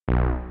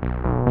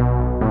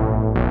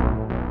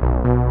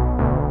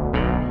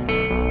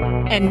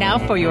And now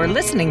for your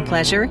listening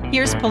pleasure,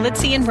 here's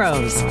Polizzi and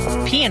Rose,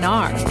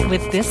 PNR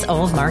with This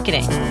Old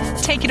Marketing.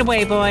 Take it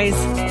away, boys.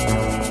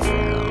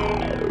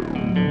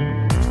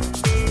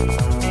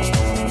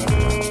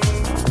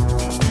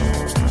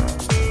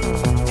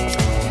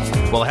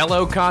 Well,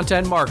 hello,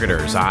 content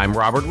marketers. I'm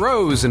Robert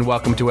Rose, and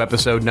welcome to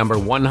episode number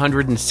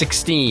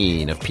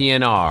 116 of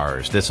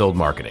PNR's This Old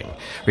Marketing.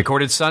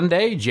 Recorded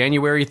Sunday,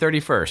 January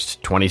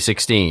 31st,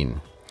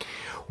 2016.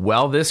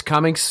 Well, this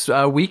coming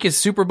week is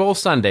Super Bowl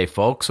Sunday,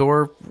 folks,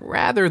 or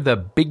rather the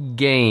big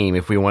game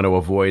if we want to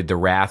avoid the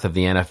wrath of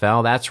the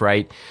NFL. That's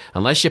right.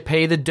 Unless you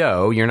pay the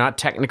dough, you're not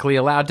technically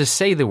allowed to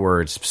say the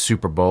words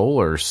Super Bowl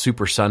or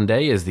Super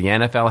Sunday, as the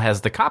NFL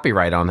has the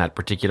copyright on that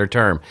particular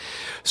term.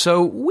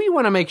 So we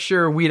want to make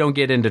sure we don't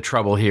get into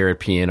trouble here at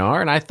PNR,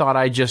 and I thought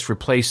I'd just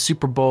replace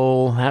Super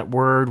Bowl, that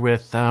word,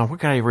 with, what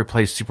can I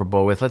replace Super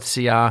Bowl with? Let's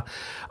see, I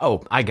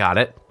got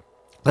it.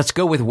 Let's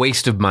go with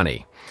waste of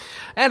money.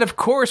 And of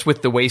course,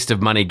 with the waste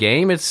of money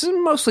game, it's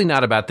mostly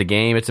not about the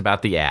game, it's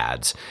about the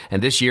ads.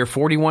 And this year,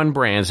 41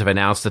 brands have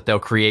announced that they'll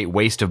create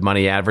waste of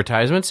money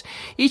advertisements.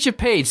 Each have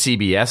paid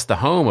CBS, the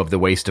home of the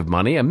waste of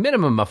money, a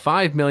minimum of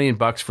 $5 million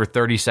for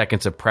 30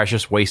 seconds of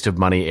precious waste of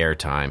money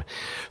airtime.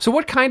 So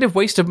what kind of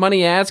waste of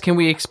money ads can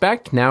we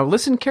expect? Now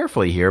listen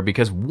carefully here,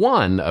 because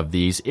one of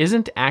these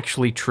isn't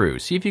actually true.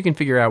 See if you can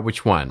figure out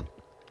which one.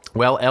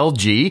 Well,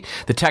 LG,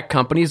 the tech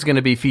company, is going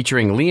to be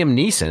featuring Liam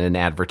Neeson in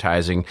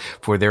advertising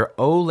for their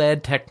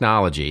OLED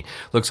technology.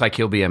 Looks like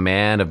he'll be a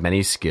man of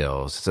many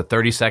skills. It's a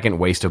 30-second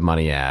waste of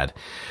money ad.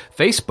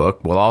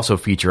 Facebook will also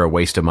feature a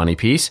waste of money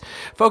piece,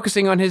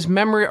 focusing on his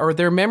memory or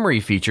their memory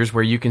features,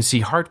 where you can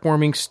see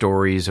heartwarming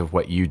stories of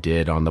what you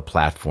did on the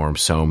platform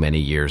so many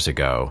years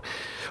ago.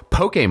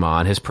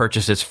 Pokemon has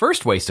purchased its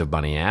first waste of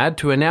money ad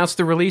to announce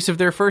the release of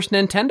their first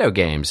Nintendo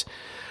games.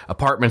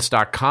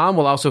 Apartments.com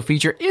will also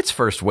feature its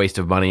first waste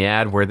of money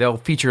ad, where they'll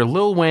feature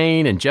Lil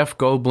Wayne and Jeff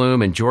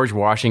Goldblum and George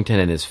Washington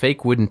and his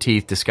fake wooden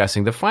teeth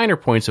discussing the finer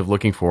points of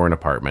looking for an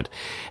apartment.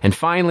 And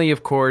finally,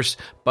 of course,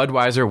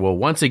 Budweiser will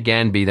once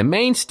again be the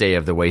mainstay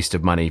of the waste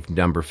of money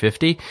number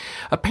 50.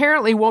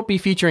 Apparently won't be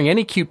featuring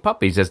any cute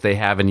puppies as they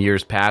have in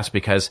years past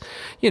because,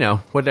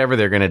 whatever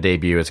they're going to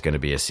debut, it's going to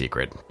be a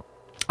secret.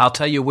 I'll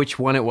tell you which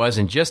one it was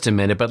in just a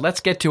minute, but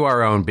let's get to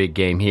our own big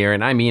game here,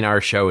 and I mean our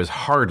show is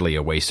hardly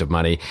a waste of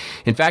money.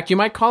 In fact, you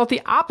might call it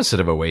the opposite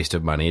of a waste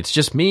of money. It's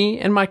just me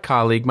and my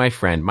colleague, my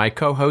friend, my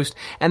co-host,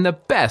 and the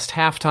best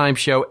halftime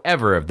show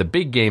ever of the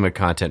big game of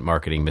content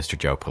marketing, Mr.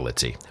 Joe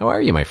Polizzi. How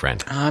are you, my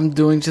friend? I'm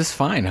doing just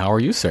fine. How are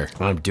you, sir?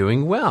 I'm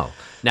doing well.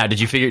 Now, did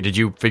you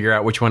figure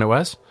out which one it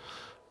was?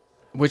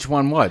 Which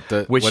one? What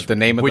the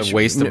name of the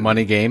waste of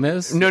money game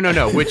is?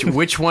 No.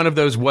 Which one of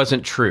those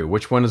wasn't true?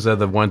 Which one is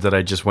the ones that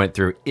I just went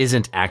through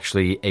isn't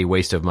actually a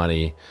waste of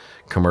money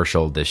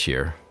commercial this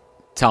year?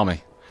 Tell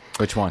me,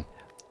 which one?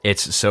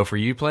 It's so for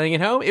you playing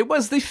at home. It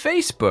was the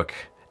Facebook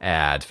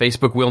ad.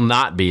 Facebook will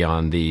not be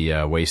on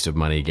the waste of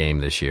money game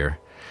this year.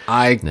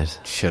 I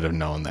should have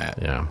known that.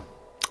 Yeah.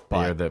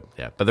 But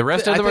the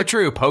rest of them are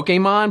true.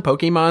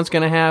 Pokemon's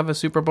going to have a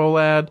Super Bowl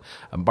ad.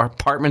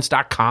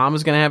 Apartments.com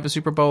is going to have a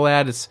Super Bowl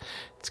ad. It's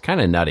kind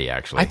of nutty,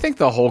 actually. I think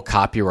the whole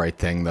copyright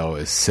thing, though,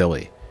 is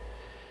silly.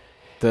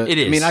 It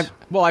is. I mean,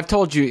 I've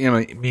told you,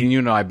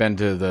 I've been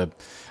to the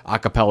a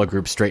cappella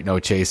group Straight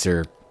No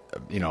Chaser,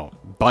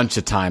 bunch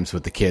of times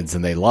with the kids,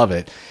 and they love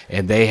it.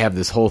 And they have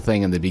this whole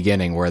thing in the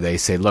beginning where they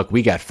say, look,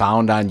 we got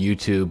found on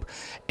YouTube,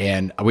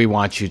 and we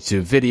want you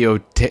to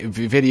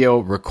video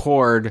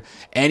record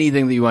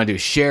anything that you want to do,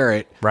 share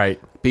it,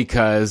 right?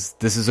 Because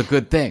this is a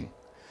good thing.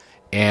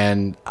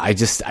 And I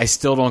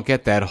still don't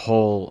get that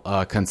whole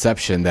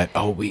conception that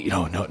no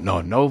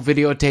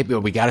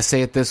videotape. We got to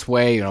say it this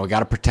way. We got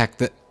to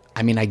protect it.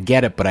 I mean, I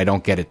get it, but I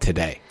don't get it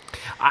today.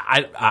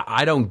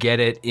 I don't get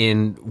it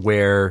in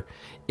where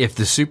if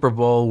the Super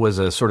Bowl was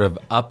a sort of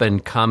up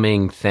and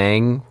coming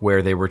thing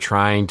where they were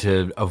trying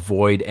to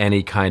avoid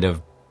any kind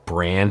of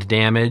brand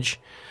damage,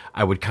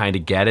 I would kind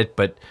of get it.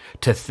 But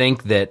to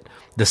think that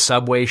the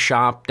Subway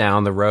shop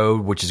down the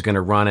road, which is going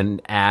to run an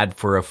ad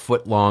for a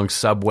foot-long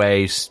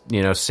Subway,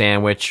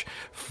 sandwich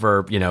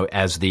for,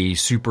 as the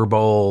Super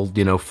Bowl,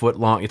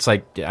 foot-long, it's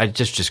like,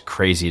 just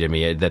crazy to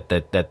me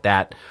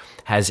that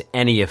has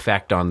any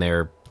effect on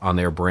their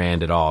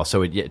brand at all.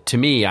 So to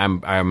me,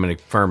 I'm in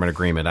firm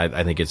agreement.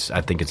 I think it's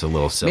a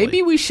little silly.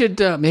 Maybe we should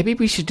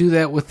do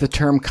that with the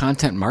term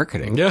content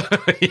marketing. Yeah,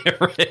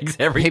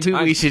 right.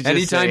 We should just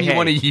anytime say, you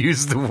want to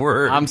use the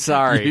word, I'm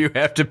sorry, you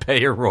have to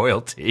pay a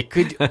royalty.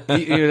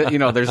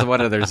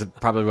 There's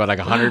probably like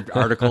 100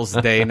 articles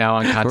a day now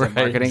on content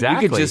marketing.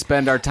 Exactly. We could just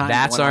spend our time.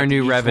 That's our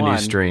new revenue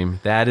stream.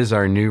 That is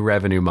our new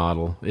revenue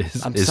model. Is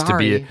to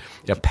be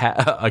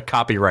a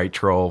copyright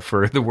troll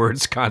for the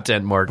words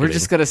content marketing. We're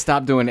just going to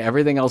stop doing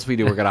everything else we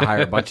do. We're going to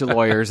hire a bunch of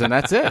lawyers, and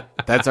that's it.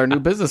 That's our new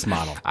business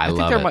model. I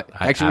love it.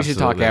 Actually, we should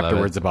talk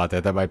afterwards about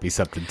that. That might be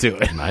something to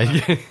it.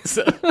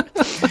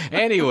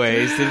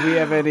 Anyways, did we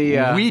have any?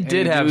 We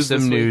did have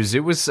some news. Week?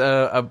 It was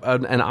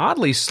an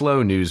oddly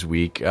slow news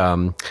week,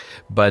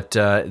 but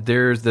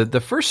there's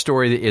the first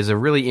story is a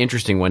really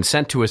interesting one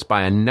sent to us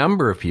by a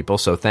number of people.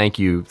 So thank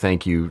you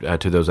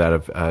to those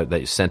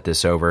that sent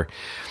this over.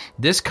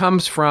 This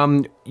comes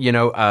from,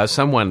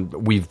 someone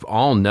we've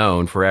all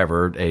known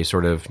forever, a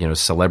sort of,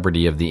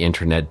 celebrity of the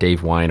internet,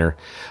 Dave Weiner,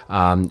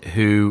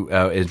 who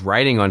is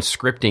writing on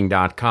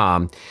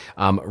scripting.com,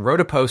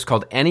 wrote a post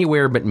called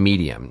Anywhere But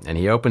Medium. And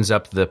he opens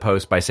up the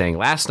post by saying,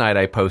 "Last night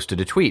I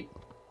posted a tweet.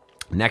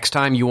 Next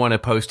time you want to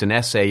post an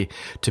essay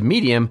to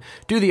Medium,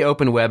 do the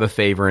open web a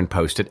favor and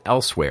post it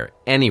elsewhere,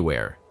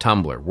 anywhere,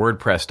 Tumblr,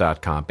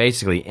 WordPress.com,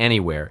 basically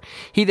anywhere."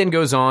 He then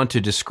goes on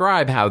to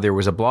describe how there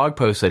was a blog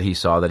post that he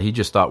saw that he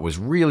just thought was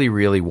really,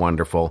 really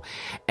wonderful,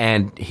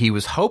 and he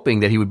was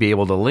hoping that he would be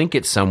able to link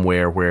it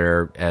somewhere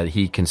where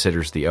he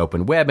considers the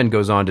open web, and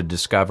goes on to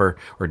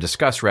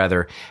discuss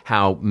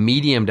how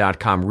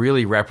Medium.com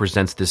really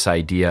represents this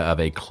idea of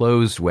a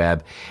closed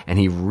web, and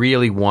he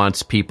really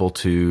wants people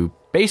to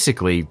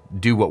basically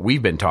do what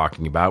we've been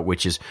talking about,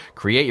 which is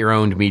create your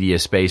own media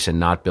space and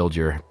not build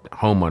your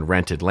home on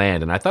rented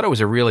land. And I thought it was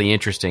a really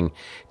interesting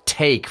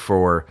take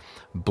for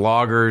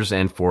bloggers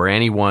and for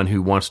anyone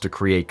who wants to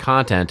create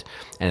content,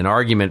 and an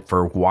argument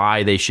for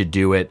why they should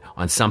do it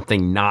on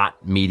something not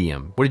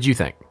Medium. What did you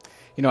think?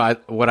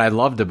 What I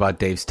loved about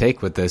Dave's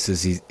take with this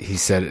is he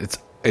said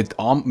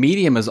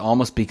Medium has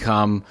almost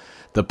become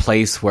the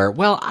place where,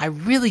 I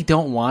really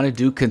don't want to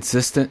do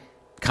consistent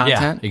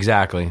content. Yeah,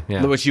 exactly.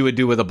 Yeah. Which you would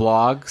do with a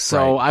blog.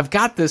 So I've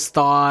got this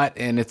thought,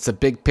 and it's a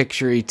big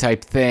picture-y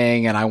type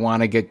thing, and I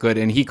want to get good,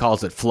 and he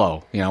calls it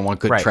flow. I want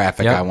good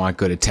traffic. Yep. I want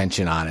good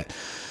attention on it.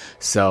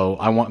 So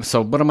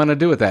what am I going to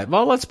do with that?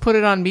 Well, let's put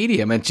it on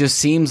Medium. It just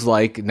seems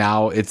like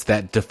now it's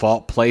that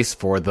default place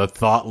for the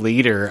thought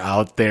leader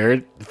out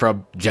there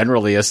from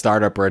generally a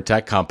startup or a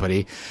tech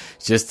company,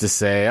 just to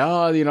say,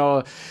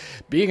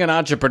 being an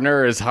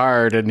entrepreneur is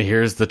hard, and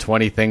here's the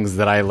 20 things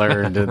that I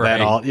learned, and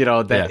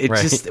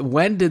just,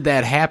 when did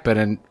that happen?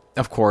 And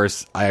of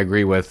course, I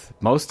agree with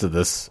most of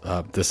this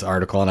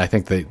article, and I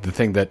think the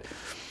thing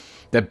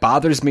that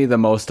bothers me the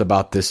most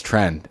about this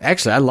trend,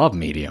 actually, I love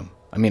Medium.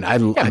 I mean,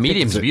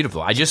 Medium's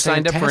beautiful. I just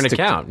signed up for an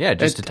account,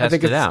 just to test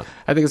it out.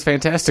 I think it's a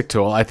fantastic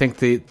tool. I think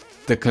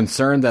the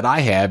concern that I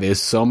have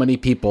is so many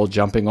people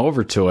jumping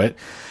over to it,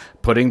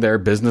 putting their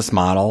business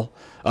model,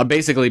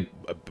 basically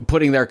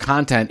putting their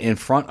content in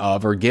front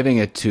of or giving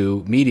it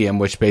to Medium,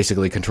 which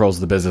basically controls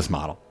the business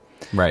model.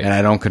 Right. And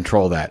I don't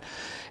control that.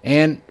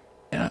 And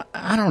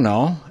I don't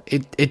know.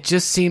 It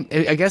just seems,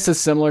 I guess it's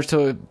similar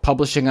to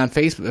publishing on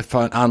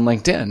Facebook, on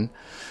LinkedIn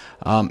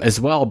as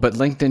well. But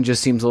LinkedIn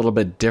just seems a little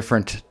bit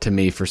different to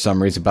me for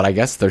some reason. But I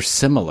guess they're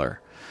similar.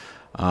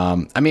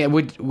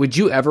 Would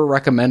you ever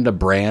recommend a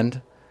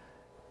brand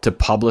to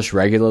publish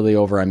regularly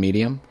over on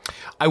Medium?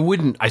 I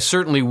wouldn't. I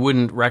certainly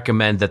wouldn't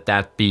recommend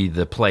that be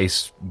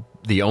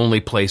the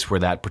only place where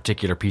that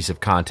particular piece of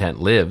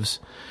content lives.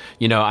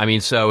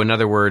 So in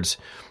other words,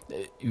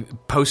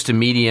 post to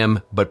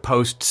Medium, but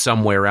post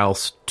somewhere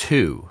else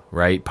too,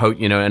 right?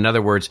 In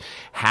other words,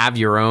 have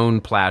your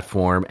own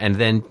platform, and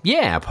then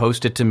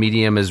post it to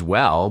Medium as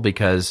well,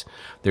 because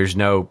there's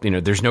no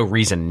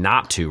reason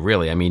not to,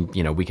 really.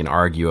 We can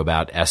argue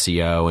about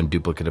SEO and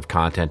duplicative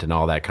content and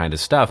all that kind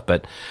of stuff,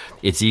 but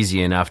it's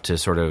easy enough to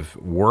sort of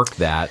work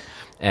that.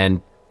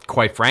 And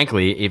quite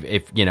frankly,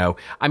 if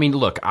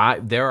look,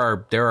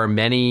 there are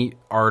many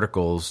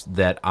articles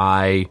that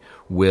I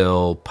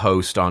will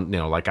post on,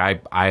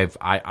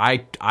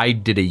 I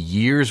did a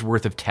year's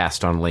worth of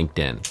test on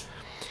LinkedIn,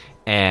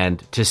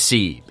 and to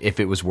see if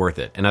it was worth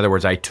it. In other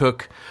words, I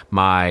took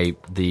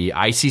the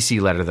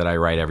ICC letter that I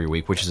write every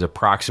week, which is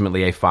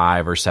approximately a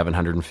 500 or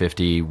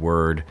 750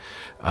 word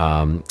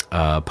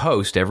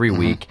post every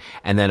week,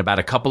 and then about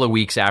a couple of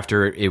weeks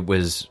after it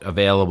was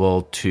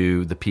available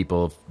to the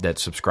people that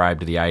subscribe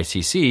to the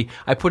ICC,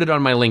 I put it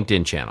on my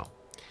LinkedIn channel.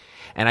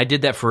 And I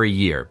did that for a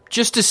year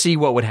just to see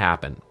what would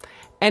happen.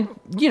 And,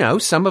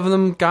 some of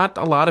them got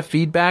a lot of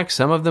feedback,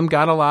 some of them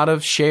got a lot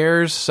of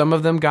shares, some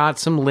of them got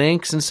some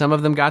links, and some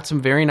of them got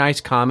some very nice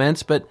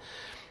comments, but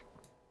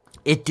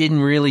it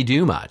didn't really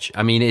do much.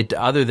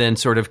 Other than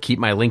sort of keep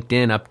my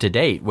LinkedIn up to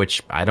date,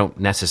 which I don't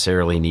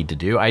necessarily need to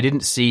do. I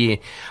didn't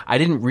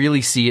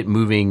really see it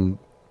moving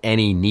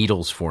any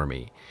needles for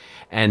me.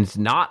 And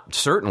not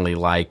certainly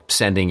like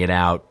sending it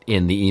out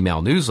in the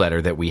email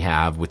newsletter that we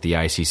have with the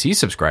ICC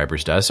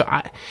subscribers does.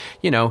 So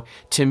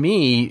to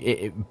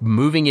me,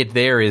 moving it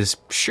there is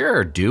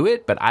sure, do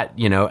it. But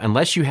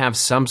unless you have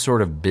some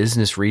sort of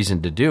business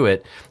reason to do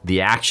it, the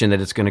action that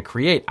it's going to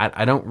create,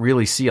 I don't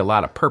really see a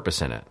lot of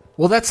purpose in it.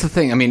 Well, that's the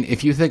thing.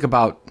 If you think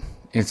about,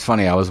 it's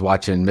funny, I was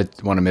watching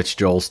one of Mitch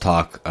Joel's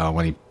talk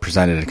when he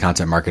presented at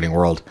Content Marketing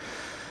World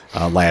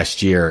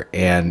last year,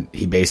 and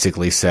he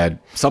basically said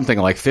something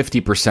like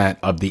 50%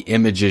 of the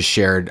images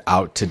shared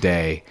out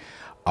today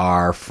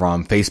are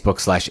from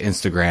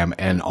Facebook/Instagram,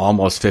 and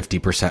almost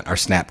 50% are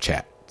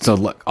Snapchat. So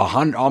look,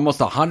 almost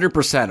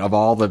 100% of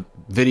all the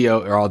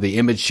video or all the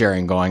image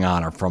sharing going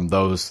on are from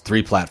those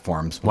 3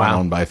 platforms, one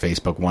owned by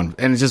Facebook, one,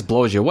 and it just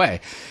blows you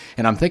away.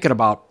 And I'm thinking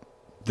about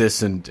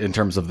this in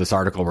terms of this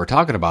article we're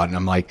talking about, and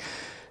I'm like,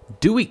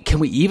 can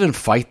we even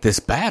fight this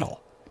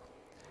battle?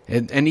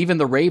 And even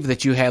the rave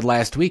that you had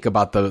last week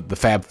about the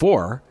Fab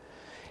Four,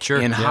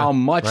 and how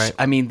much,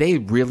 I mean, they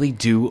really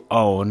do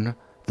own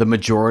the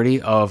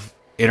majority of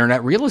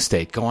internet real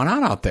estate going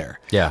on out there.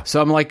 Yeah.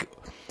 So I'm like,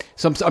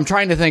 I'm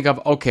trying to think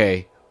of,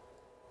 okay,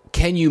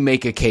 can you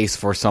make a case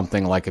for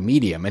something like a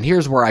Medium? And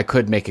here's where I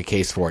could make a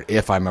case for it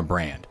if I'm a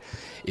brand.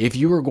 If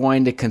you were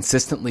going to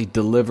consistently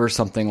deliver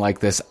something like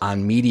this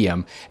on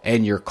Medium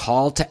and your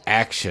call to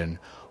action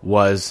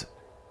was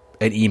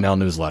an email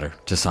newsletter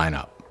to sign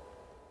up.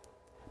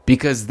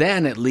 Because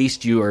then at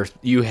least you're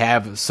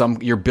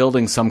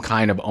building some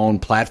kind of own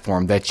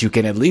platform that you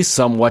can at least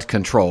somewhat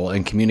control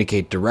and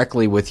communicate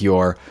directly with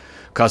your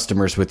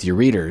customers, with your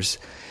readers.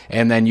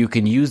 And then you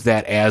can use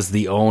that as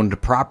the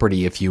owned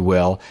property, if you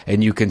will,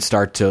 and you can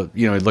start to,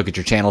 look at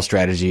your channel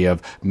strategy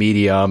of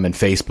Medium and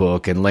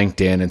Facebook and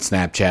LinkedIn and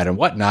Snapchat and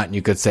whatnot, and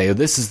you could say,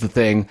 this is the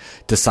thing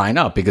to sign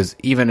up. Because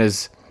even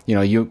as,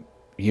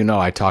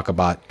 I talk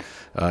about,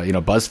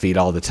 BuzzFeed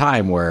all the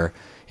time, where,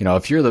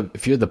 if you're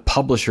the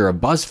publisher of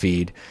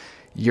BuzzFeed,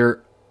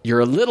 you're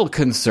a little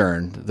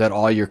concerned that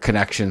all your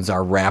connections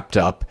are wrapped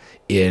up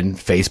in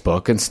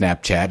Facebook and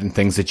Snapchat and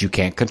things that you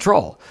can't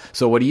control.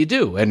 So what do you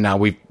do? And now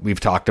we've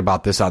talked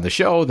about this on the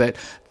show, that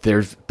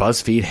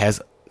BuzzFeed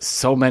has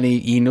so many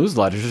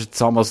e-newsletters,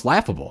 it's almost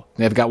laughable.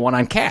 They've got one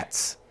on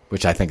cats,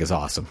 which I think is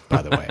awesome,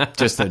 by the way.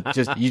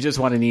 You just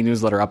want an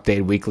e-newsletter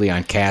updated weekly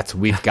on cats,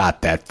 we've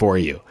got that for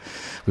you.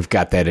 We've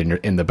got that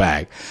in the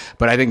bag.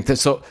 But I think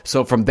so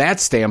from that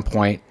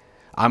standpoint,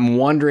 I'm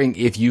wondering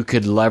if you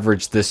could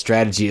leverage this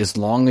strategy as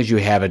long as you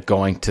have it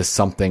going to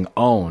something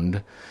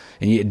owned,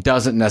 and it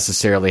doesn't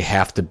necessarily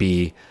have to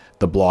be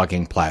the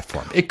blogging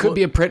platform. It could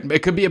be a print. It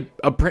could be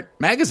a print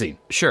magazine.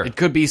 Sure. It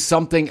could be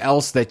something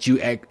else that you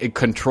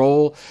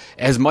control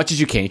as much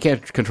as you can. You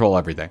can't control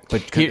everything,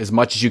 but as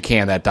much as you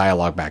can, that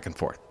dialogue back and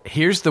forth.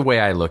 Here's the way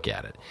I look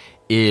at it: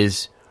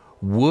 is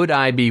would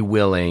I be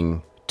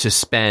willing to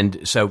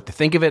spend, so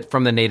think of it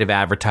from the native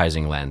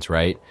advertising lens,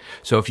 right?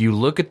 So if you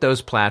look at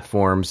those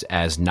platforms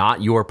as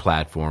not your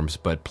platforms,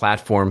 but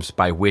platforms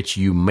by which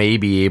you may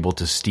be able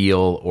to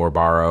steal or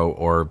borrow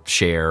or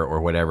share or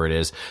whatever it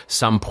is,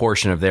 some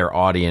portion of their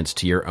audience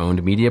to your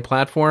owned media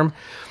platform.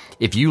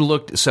 If you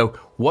looked, so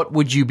what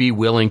would you be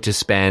willing to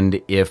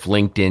spend if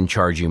LinkedIn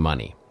charged you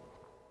money?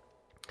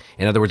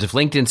 In other words, if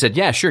LinkedIn said,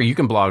 yeah, sure, you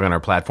can blog on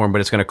our platform,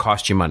 but it's going to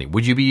cost you money.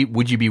 Would you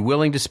be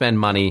willing to spend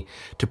money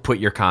to put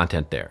your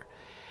content there?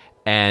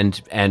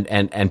 And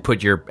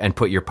put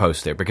your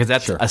post there, because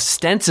that's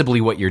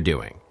ostensibly what you're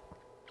doing.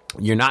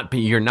 You're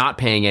not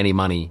paying any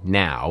money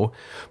now,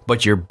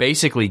 but you're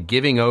basically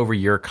giving over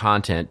your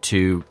content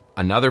to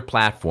another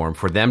platform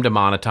for them to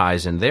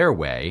monetize in their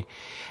way.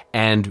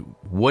 And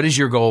what is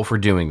your goal for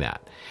doing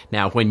that?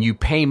 Now, when you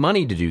pay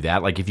money to do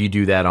that, like if you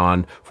do that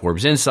on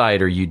Forbes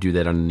Insight, or you do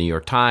that on the New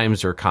York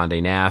Times or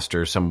Condé Nast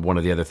or one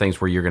of the other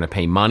things where you're going to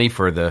pay money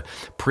for the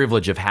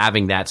privilege of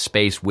having that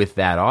space with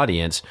that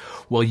audience,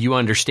 well, you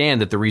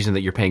understand that the reason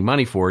that you're paying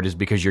money for it is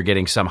because you're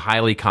getting some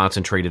highly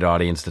concentrated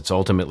audience that's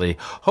ultimately,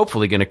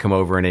 hopefully, going to come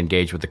over and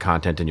engage with the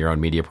content in your own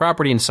media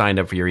property and sign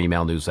up for your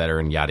email newsletter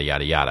and yada,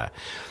 yada, yada.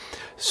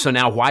 So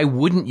now why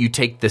wouldn't you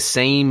take the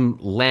same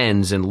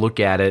lens and look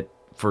at it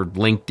for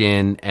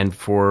LinkedIn and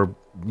for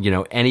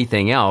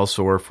anything else,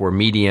 or for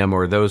Medium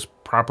or those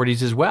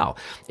properties as well?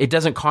 It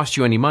doesn't cost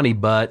you any money,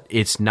 but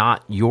it's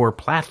not your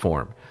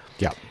platform.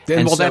 Yeah.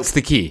 That's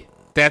the key.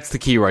 That's the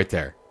key right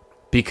there,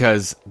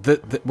 because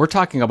we're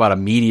talking about a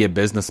media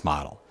business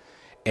model,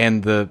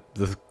 and the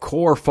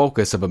core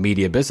focus of a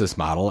media business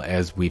model,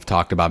 as we've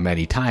talked about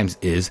many times,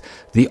 is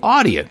the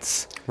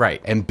audience.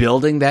 Right. And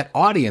building that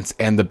audience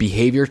and the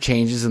behavior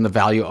changes and the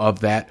value of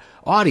that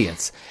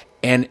audience.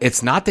 And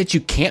it's not that you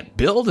can't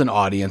build an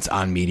audience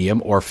on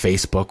Medium or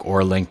Facebook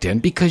or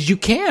LinkedIn, because you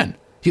can.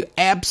 You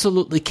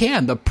absolutely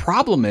can. The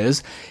problem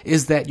is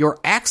that your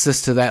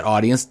access to that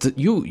audience,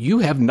 you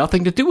have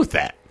nothing to do with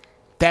that.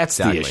 That's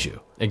the issue.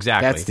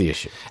 Exactly. That's the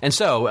issue. And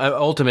so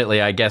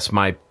ultimately, I guess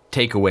my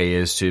takeaway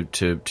is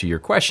to your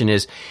question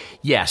is,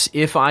 yes,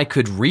 if I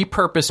could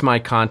repurpose my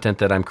content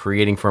that I'm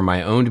creating for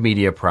my owned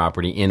media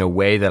property in a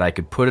way that I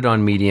could put it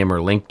on Medium or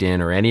LinkedIn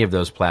or any of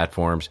those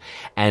platforms,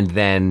 and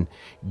then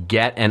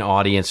get an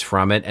audience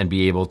from it and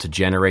be able to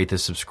generate the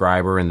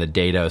subscriber and the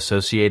data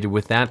associated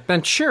with that,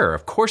 then sure,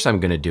 of course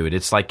I'm going to do it.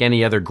 It's like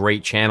any other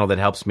great channel that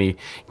helps me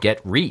get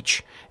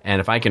reach.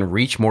 And if I can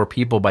reach more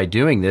people by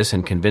doing this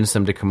and convince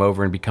them to come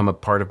over and become a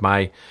part of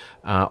my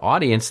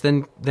audience,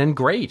 then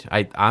great.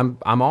 I'm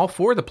all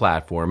for the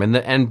platform.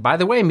 And by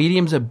the way,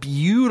 Medium's a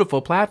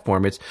beautiful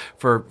platform. It's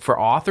for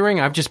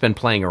authoring. I've just been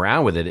playing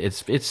around with it.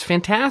 It's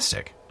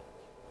fantastic.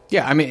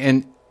 Yeah, I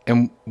mean,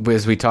 and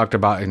as we talked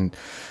about, and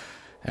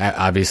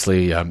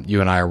obviously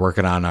you and I are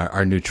working on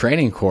our new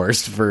training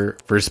course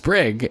for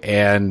Sprig,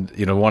 and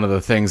one of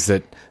the things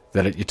that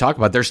that you talk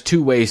about, there's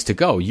two ways to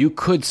go. You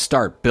could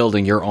start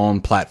building your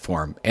own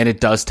platform, and it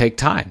does take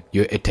time.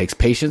 It takes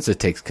patience. It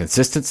takes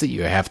consistency.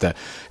 You have to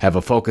have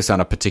a focus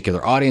on a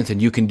particular audience,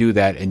 and you can do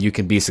that, and you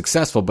can be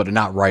successful, but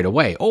not right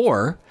away.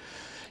 Or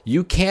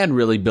you can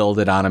really build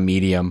it on a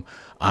Medium,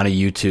 on a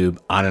YouTube,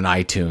 on an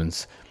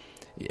iTunes,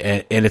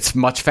 and it's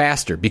much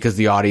faster because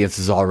the audience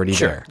is already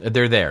there.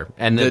 They're there,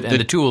 and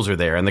the tools are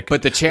there, and the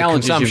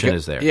consumption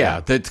is there. Yeah,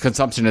 the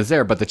consumption is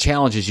there, but the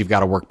challenge is you've got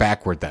to work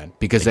backward then,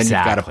 because then you've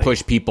got to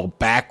push people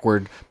back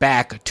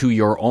to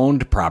your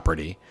owned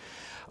property,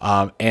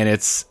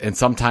 and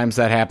sometimes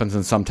that happens,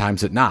 and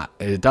sometimes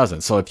it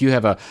doesn't. So if you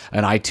have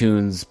an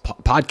iTunes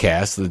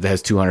podcast that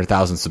has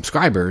 200,000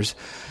 subscribers,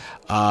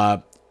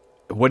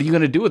 what are you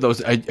going to do with those?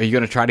 Are you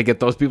going to try to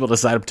get those people to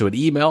sign up to an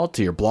email,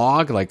 to your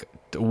blog? Like,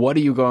 what are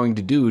you going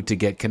to do to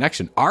get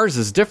connection? Ours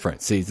is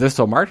different. See, This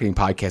Old Marketing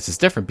Podcast is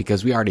different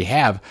because we already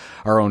have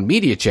our own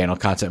media channel,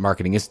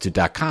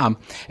 contentmarketinginstitute.com,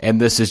 and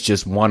this is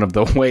just one of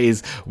the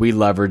ways we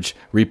leverage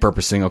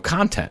repurposing of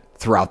content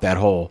throughout that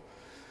whole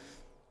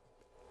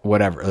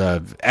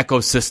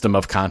ecosystem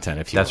of content,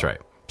 if you will. That's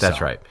right.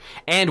 That's right.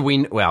 And we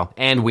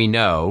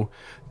know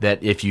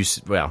that if you,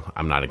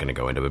 I'm not going to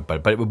go into it,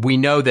 but we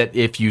know that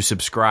if you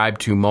subscribe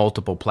to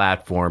multiple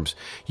platforms,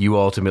 you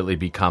ultimately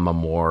become a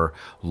more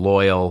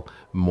loyal,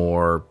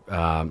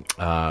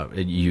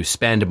 you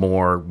spend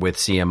more with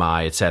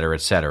CMI, et cetera,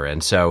 et cetera.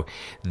 And so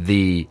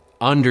the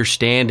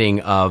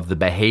understanding of the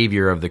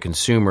behavior of the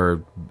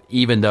consumer,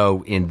 even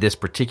though in this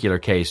particular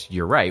case,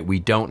 you're right, we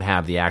don't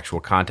have the actual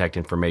contact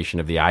information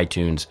of the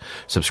iTunes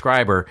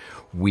subscriber,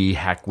 we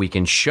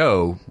can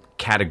show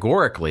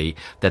categorically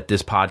that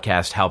this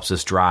podcast helps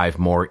us drive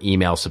more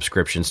email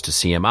subscriptions to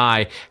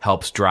CMI,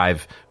 helps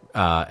drive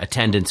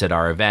attendance at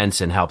our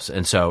events, and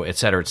so et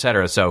cetera, et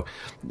cetera. So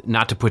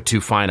not to put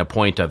too fine a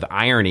point of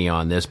irony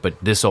on this, but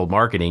This Old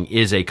Marketing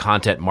is a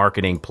content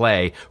marketing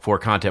play for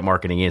Content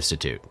Marketing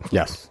Institute.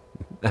 Yes.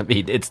 I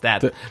mean, it's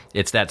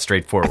that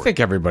straightforward. I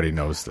think everybody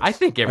knows this. I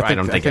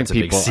don't think it's a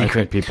big secret. I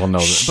think people know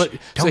this. But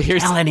don't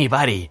tell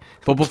anybody.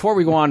 But before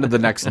we go on to the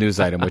next news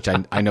item, which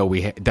I know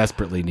we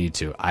desperately need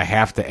to, I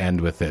have to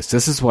end with this.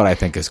 This is what I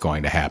think is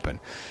going to happen.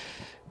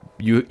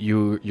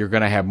 You're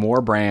going to have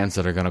more brands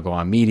that are going to go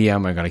on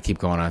Medium, are going to keep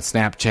going on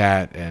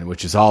Snapchat, and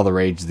which is all the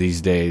rage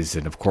these days.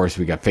 And of course,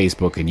 we got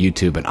Facebook and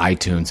YouTube and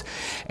iTunes,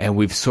 and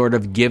we've sort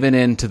of given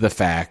in to the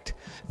fact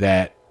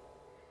that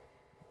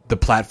the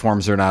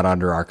platforms are not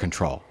under our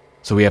control.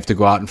 So we have to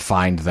go out and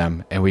find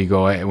them, and we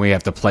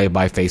have to play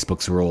by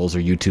Facebook's rules or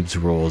YouTube's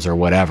rules or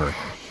whatever.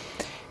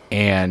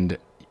 And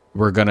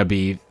we're going to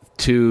be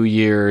 2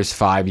 years,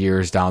 5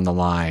 years down the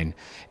line,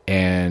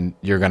 and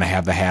you're going to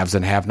have the haves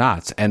and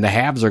have-nots. And the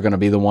haves are going to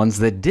be the ones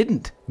that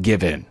didn't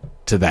give in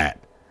to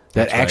that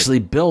actually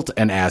built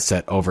an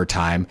asset over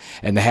time.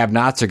 And the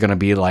have-nots are going to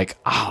be like,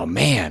 oh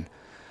man,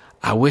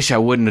 I wish I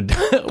wouldn't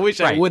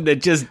have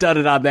just done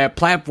it on that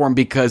platform,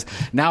 because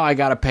now I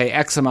got to pay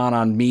X amount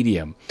on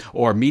Medium,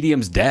 or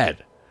Medium's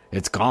dead.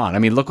 It's gone. I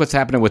mean, look what's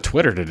happening with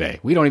Twitter today.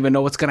 We don't even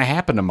know what's going to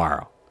happen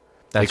tomorrow.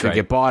 They could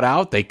get bought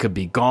out. They could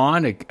be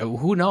gone.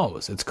 Who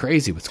knows? It's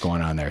crazy what's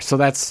going on there. So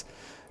that's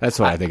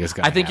what I think is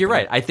going to happen. I think you're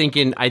right. I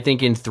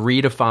think in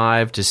 3 to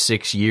 5 to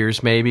 6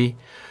 years, maybe,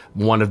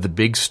 one of the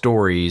big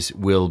stories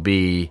will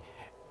be,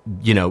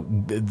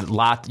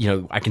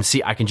 I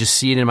can just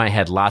see it in my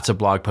head. Lots of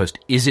blog posts.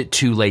 Is it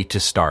too late to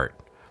start?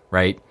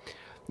 Right?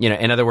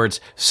 In other words,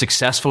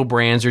 successful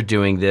brands are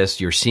doing this.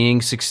 You're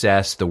seeing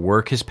success. The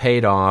work has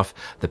paid off.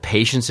 The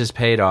patience has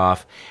paid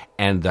off.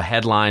 And the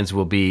headlines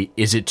will be,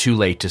 is it too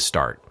late to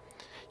start?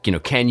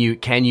 Can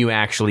you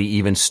actually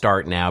even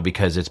start now,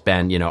 because it's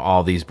been,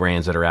 all these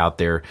brands that are out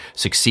there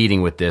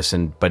succeeding with this,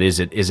 but is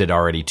it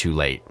already too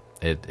late?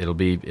 It'll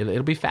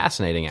be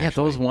fascinating. Actually. Yeah,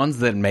 those ones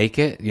that make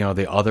it,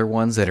 the other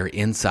ones that are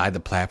inside the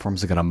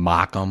platforms are going to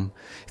mock them.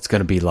 It's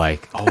going to be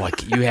like,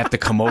 you have to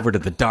come over to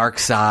the dark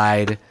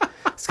side.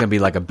 It's going to be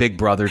like a Big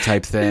Brother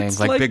type thing.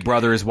 Like Big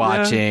Brother is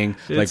watching.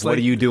 Yeah, what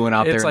are you doing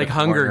out there? It's like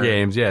Hunger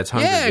Games. Yeah, it's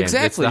Hunger Games. Yeah,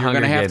 exactly. You're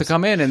going to have to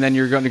come in, and then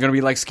you're going to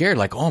be like scared.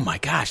 Like, oh my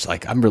gosh,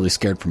 like I'm really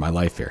scared for my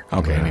life here.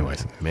 Okay,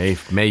 anyways. May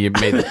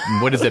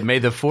what is it? May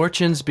the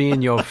fortunes be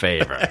in your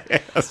favor.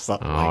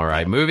 All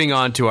right, moving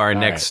on to our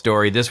next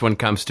story. This one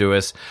comes to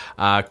us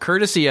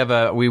courtesy of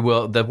what we're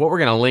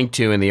going to link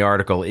to in the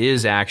article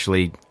is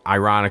actually,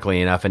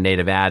 ironically enough, a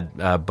native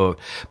ad book,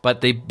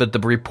 but the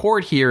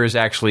report here is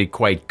actually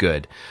quite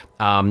good.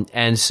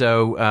 And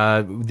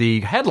so the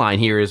headline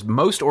here is,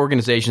 most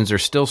organizations are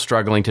still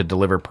struggling to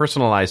deliver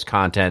personalized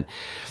content,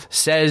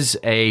 says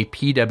a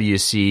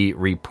PwC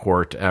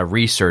report,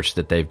 research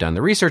that they've done.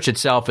 The research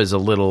itself is a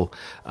little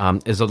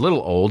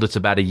old. It's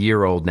about a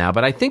year old now,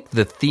 but I think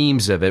the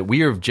themes of it, we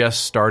have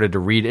just started to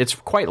read. It's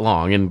quite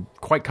long, and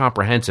quite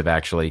comprehensive,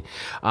 actually.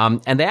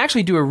 And they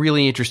actually do a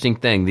really interesting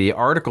thing. The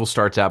article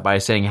starts out by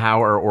saying,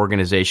 how are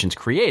organizations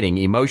creating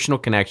emotional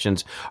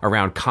connections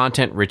around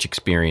content-rich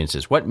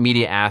experiences? What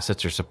media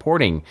assets are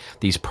supporting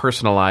these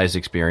personalized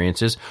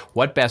experiences?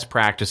 What best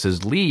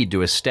practices lead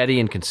to a steady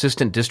and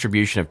consistent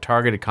distribution of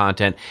targeted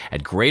content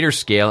at greater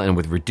scale and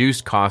with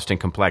reduced cost and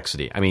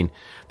complexity? I mean,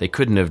 they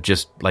couldn't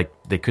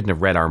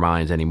have read our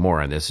minds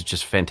anymore on this. It's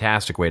just a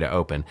fantastic way to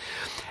open.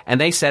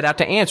 And they set out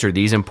to answer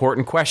these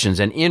important questions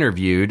and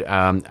interviewed,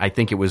 I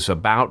think it was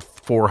about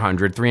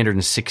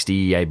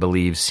 360, I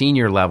believe,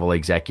 senior level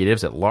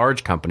executives at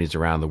large companies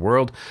around the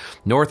world,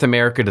 North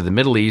America to the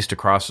Middle East,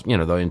 across,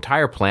 the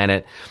entire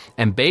planet,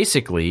 and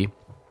basically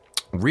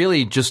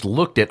really just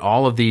looked at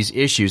all of these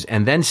issues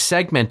and then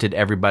segmented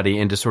everybody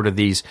into sort of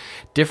these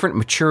different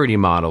maturity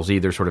models,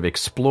 either sort of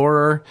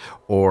explorer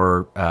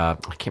or I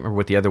can't remember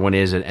what the other one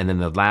is, and then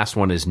the last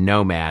one is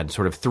nomad,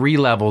 sort of 3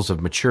 levels of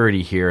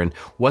maturity here, and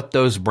what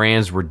those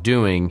brands were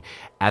doing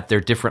at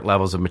their different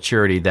levels of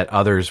maturity that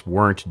others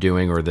weren't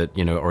doing, or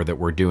that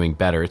were doing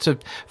better. It's a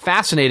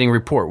fascinating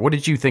report. What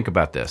did you think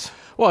about this?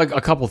 Well,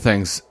 a couple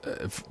things.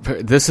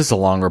 This is a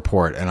long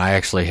report, and I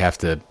actually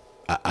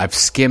I've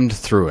skimmed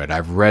through it.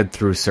 I've read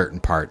through certain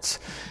parts,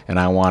 and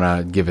I want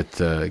to give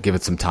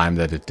it some time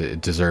that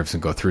it deserves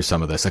and go through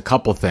some of this. A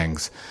couple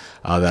things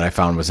that I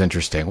found was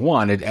interesting.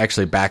 One, it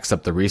actually backs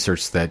up the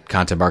research that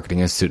Content Marketing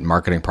Institute and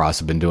Marketing Pros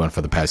have been doing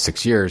for the past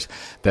 6 years,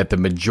 that the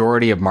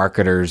majority of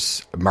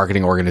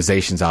marketing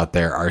organizations out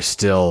there are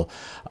still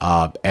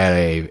at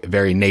a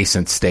very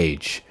nascent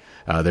stage.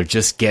 They're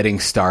just getting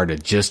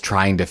started, just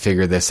trying to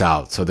figure this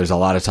out. So there's a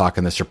lot of talk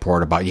in this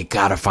report about you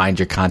got to find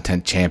your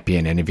content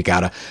champion, and if you got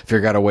to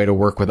figure out a way to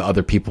work with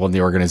other people in the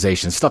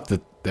organization, stuff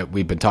that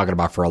we've been talking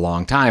about for a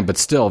long time, but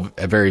still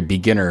a very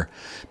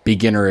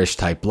beginnerish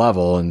type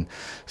level. And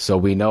so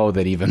we know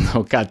that even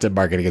though content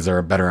marketing has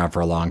been around for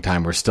a long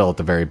time, we're still at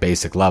the very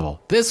basic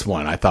level. This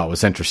one I thought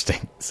was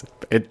interesting.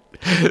 It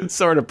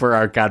sort of per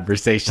our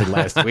conversation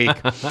last week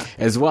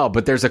as well.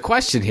 But there's a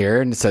question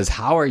here, and it says,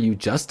 how are you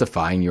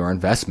justifying your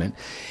investment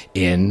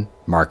in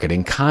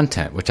marketing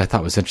content? Which I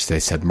thought was interesting. They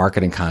said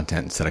marketing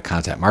content instead of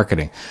content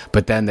marketing.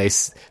 But then they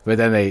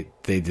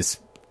just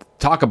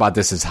talk about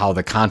this as how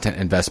the content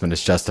investment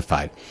is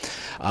justified.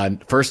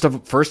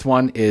 First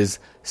one is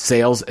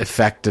sales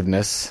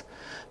effectiveness.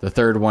 The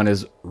third one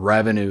is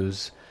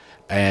revenues.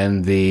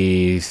 And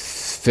the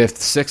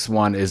sixth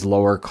one is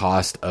lower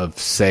cost of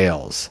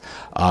sales.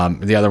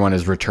 The other one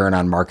is return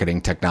on marketing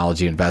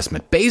technology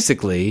investment.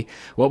 Basically,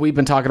 what we've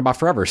been talking about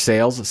forever: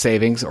 sales,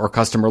 savings, or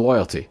customer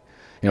loyalty.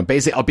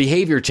 Basically a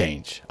behavior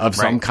change of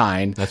some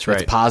kind that's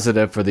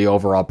positive for the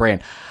overall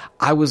brand.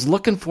 I was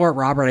looking for it,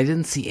 Robert. I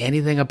didn't see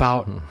anything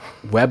about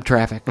web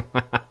traffic.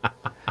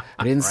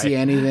 I didn't see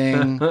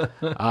anything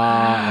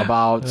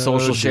about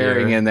social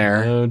sharing in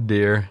there. Oh,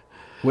 dear.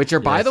 Which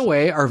are, by the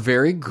way, are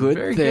very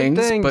good things,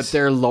 but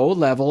they're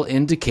low-level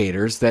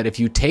indicators that if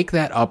you take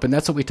that up, and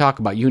that's what we talk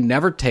about, you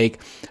never take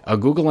a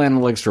Google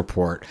Analytics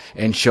report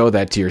and show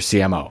that to your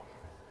CMO.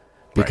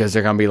 Because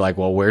they're going to be like,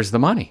 well, where's the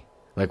money?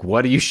 Like,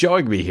 what are you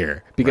showing me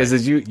here? Because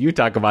as you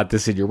talk about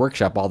this in your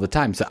workshop all the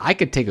time. So I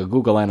could take a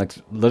Google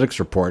Analytics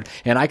report,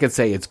 and I could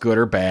say it's good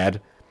or bad,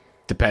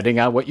 depending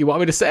on what you want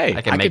me to say.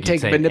 I could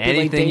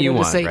manipulate data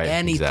to say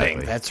anything.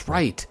 Exactly. That's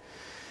right.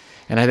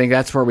 And I think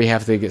that's where we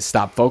have to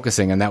stop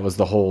focusing. And that was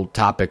the whole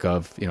topic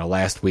of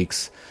last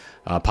week's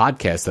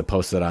podcast that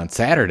posted on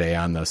Saturday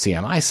on the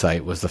CMI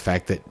site, was the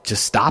fact that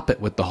just stop it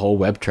with the whole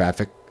web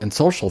traffic and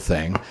social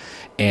thing.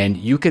 And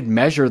you could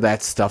measure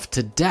that stuff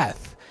to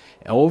death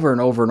over and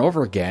over and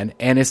over again,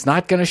 and it's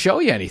not going to show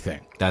you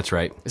anything. That's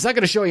right. It's not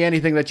going to show you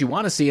anything that you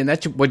want to see, and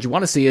what you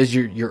want to see is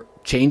your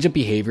change of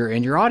behavior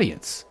in your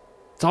audience.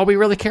 That's all we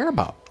really care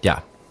about.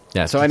 Yeah.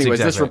 Yeah, so anyways,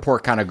 this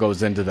report kind of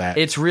goes into that.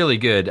 It's really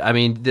good. I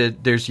mean,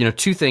 there's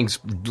two things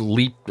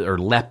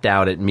leapt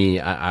out at me.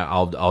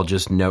 I'll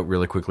just note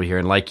really quickly here,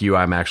 and like you,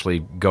 I'm actually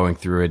going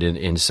through it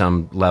in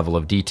some level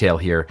of detail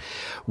here.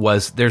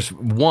 There's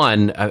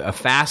one, a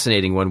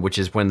fascinating one, which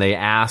is when they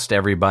asked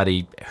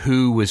everybody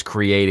who was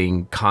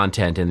creating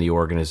content in the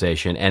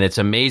organization, and it's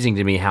amazing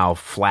to me how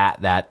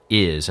flat that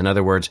is. In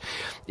other words,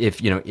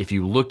 if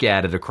you look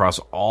at it across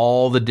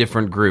all the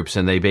different groups,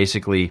 and they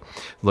basically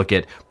look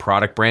at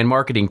product brand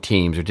marketing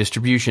teams or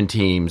distribution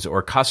teams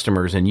or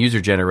customers and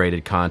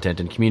user-generated content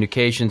and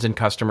communications and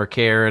customer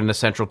care and a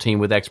central team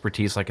with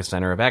expertise like a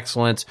center of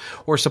excellence,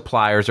 or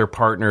suppliers or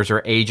partners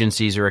or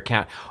agencies or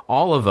account,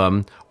 all of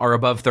them are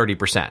above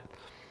 30%.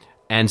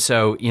 And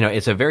so,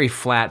 it's a very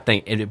flat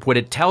thing. And what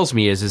it tells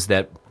me is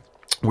that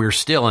we're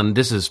still, and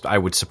I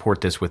would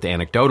support this with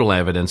anecdotal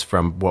evidence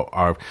from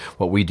what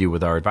we do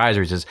with our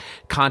advisors, is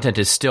content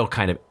is still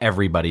kind of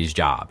everybody's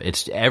job.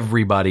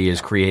 Everybody is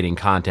creating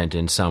content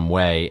in some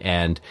way,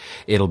 and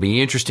it'll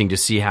be interesting to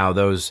see how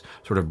those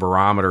sort of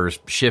barometers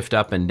shift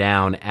up and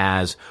down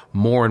as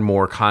more and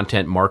more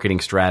content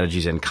marketing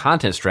strategies and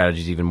content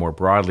strategies even more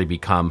broadly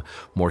become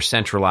more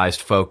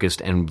centralized,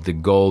 focused, and the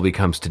goal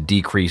becomes to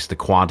decrease the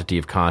quantity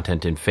of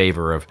content in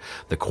favor of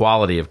the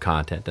quality of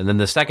content. And then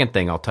the second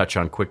thing I'll touch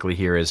on quickly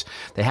here here is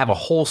they have a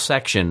whole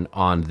section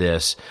on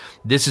this.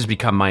 This has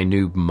become my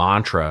new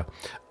mantra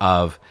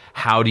of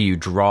how do you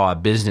draw a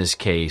business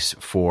case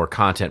for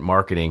content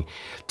marketing.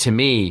 To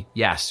me,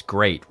 yes,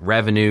 great.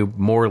 Revenue,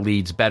 more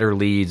leads,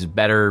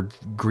 better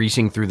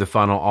greasing through the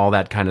funnel, all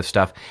that kind of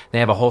stuff. They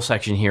have a whole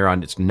section here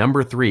on it's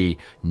number 3,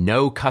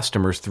 know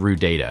customers through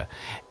data.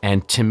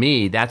 And to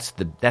me, that's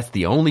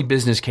the only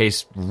business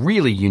case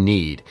really you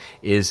need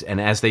is, and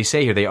as they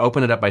say here, they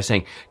open it up by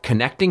saying,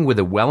 connecting with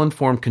a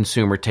well-informed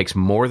consumer takes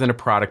more than a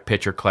product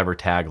pitch or clever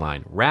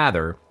tagline.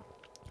 Rather,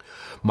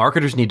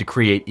 marketers need to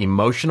create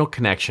emotional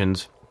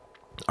connections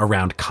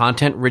around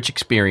content-rich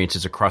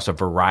experiences across a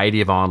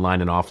variety of online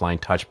and offline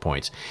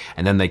touchpoints.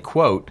 And then they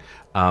quote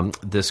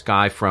this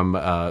guy from,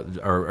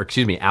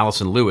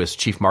 Allison Lewis,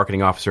 Chief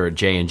Marketing Officer at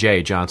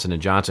J&J, Johnson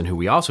 & Johnson, who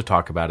we also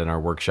talk about in our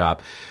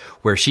workshop,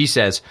 where she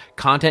says,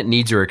 content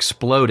needs are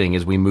exploding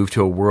as we move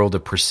to a world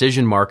of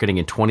precision marketing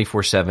and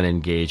 24/7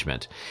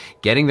 engagement.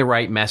 Getting the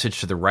right message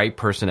to the right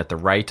person at the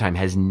right time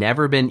has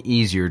never been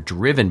easier,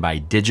 driven by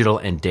digital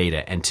and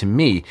data. And to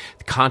me,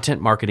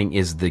 content marketing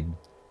is the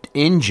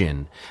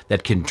engine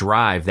that can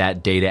drive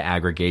that data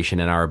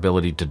aggregation and our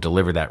ability to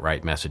deliver that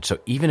right message. So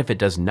even if it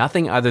does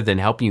nothing other than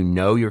help you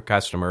know your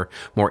customer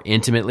more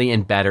intimately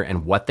and better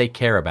and what they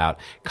care about,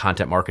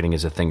 content marketing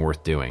is a thing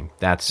worth doing.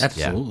 That's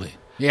absolutely.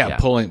 Yeah.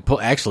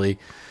 Actually,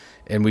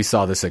 and we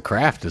saw this at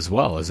Kraft as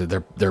well, is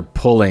that they're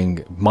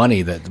pulling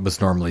money that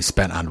was normally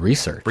spent on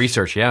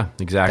research. Yeah,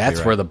 exactly.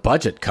 That's where the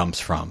budget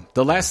comes from.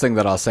 The last thing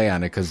that I'll say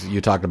on it, because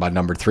you talked about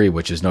number 3,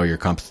 which is know your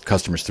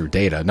customers through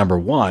data. Number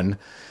 1,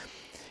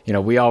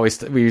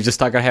 we just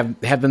talk about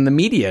having the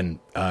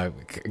medium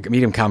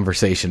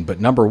conversation,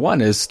 but number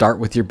 1 is start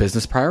with your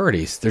business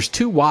priorities. There's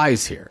 2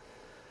 whys here.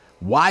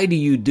 Why do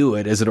you do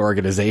it as an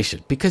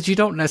organization? Because you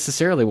don't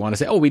necessarily want to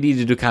say, oh, we need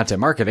to do content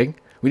marketing.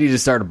 We need to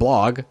start a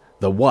blog.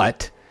 The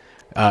what?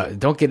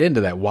 Don't get into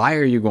that. Why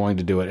are you going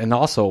to do it? And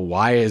also,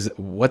 why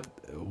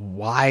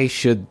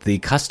should the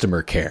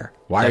customer care?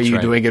 Why are you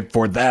doing it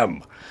for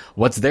them?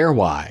 What's their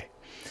why?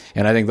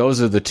 And I think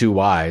those are the 2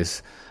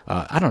 whys.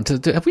 I don't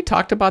know. Have we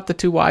talked about the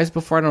 2 whys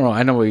before? I don't know.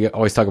 I know we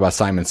always talk about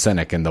Simon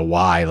Sinek and the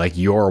why, like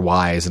your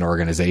why as an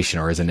organization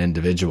or as an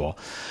individual.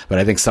 But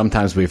I think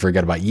sometimes we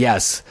forget about,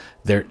 yes,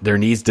 there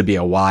needs to be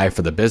a why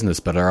for the business,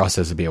 but there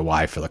also has to be a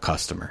why for the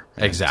customer.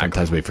 Exactly.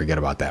 Sometimes we forget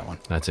about that one.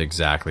 That's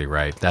exactly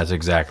right.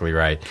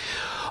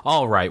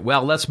 All right.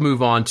 Well, let's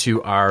move on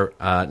to our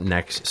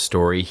next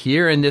story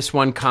here. And this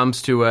one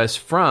comes to us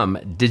from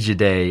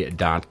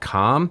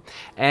Digiday.com.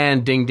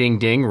 And ding, ding,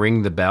 ding,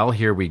 ring the bell.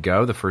 Here we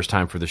go. The first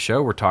time for the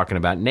show, we're talking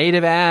about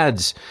native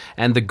ads.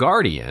 And The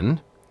Guardian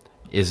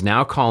is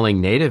now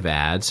calling native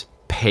ads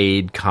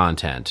paid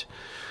content.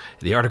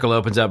 The article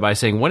opens up by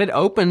saying, when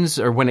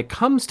it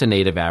comes to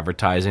native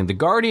advertising, The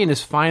Guardian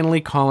is finally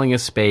calling a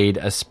spade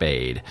a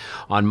spade.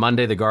 On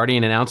Monday, The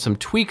Guardian announced some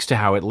tweaks to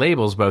how it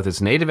labels both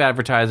its native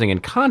advertising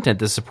and content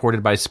that's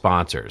supported by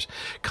sponsors.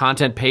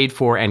 Content paid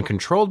for and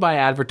controlled by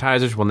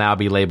advertisers will now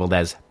be labeled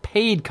as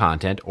paid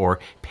content or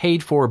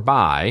paid for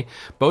by,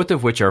 both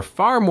of which are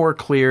far more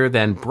clear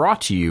than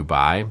brought to you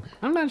by.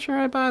 I'm not sure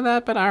I buy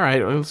that, but all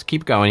right, let's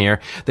keep going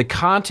here. The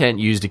content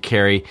used to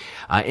carry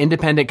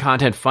independent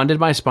content funded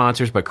by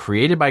sponsors but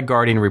created by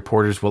Guardian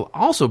reporters will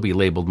also be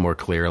labeled more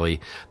clearly.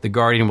 The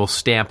Guardian will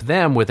stamp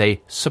them with a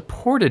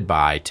supported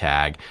by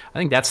tag. I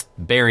think that's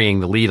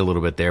burying the lead a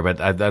little bit there, but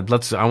I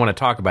want to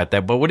talk about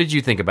that. But what did you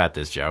think about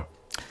this, Joe?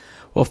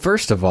 Well,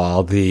 first of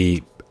all,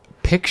 the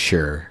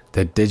picture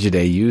that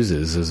Digiday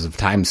uses is of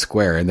Times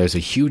Square, and there's a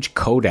huge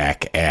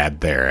Kodak ad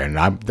there,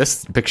 and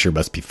this picture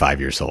must be 5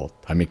 years old.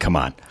 I mean, come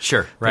on.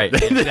 Sure, right,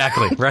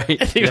 exactly,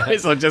 right. Anyway,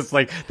 so just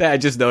like that, I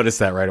just noticed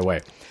that right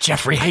away.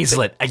 Jeffrey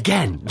Hazlett,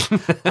 again.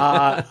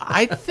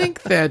 I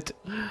think that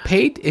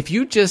if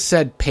you just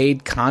said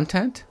paid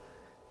content,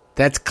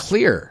 that's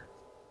clear.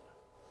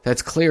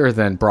 That's clearer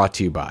than brought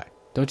to you by.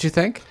 Don't you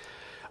think?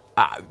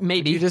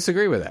 Maybe. You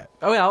disagree with that?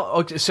 Oh, well,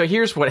 okay, so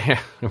here's what,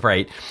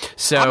 right.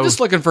 So I'm just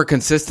looking for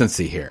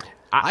consistency here.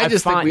 I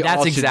just think we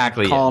all should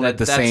call it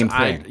the same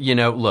thing.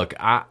 Look,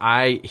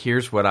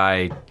 here's what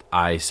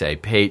I say.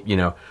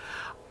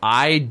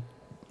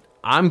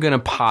 I'm going to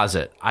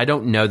posit, I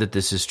don't know that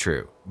this is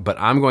true, but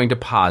I'm going to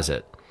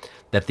posit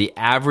that the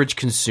average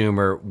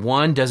consumer,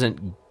 1,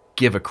 doesn't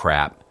give a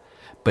crap,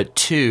 but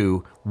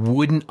 2,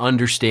 wouldn't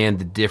understand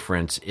the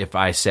difference if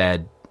I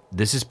said,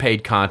 this is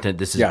paid content,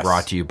 this is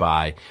brought to you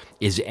by.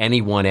 Is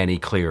anyone any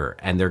clearer?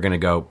 And they're going to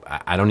go,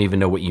 I don't even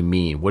know what you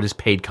mean. What does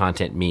paid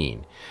content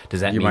mean? Does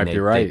that mean be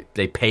right.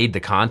 they paid the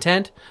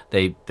content?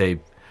 The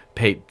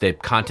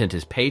content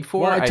is paid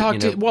for?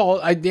 Well,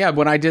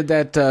 when I did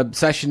that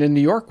session in New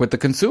York with the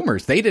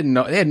consumers, they didn't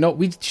know.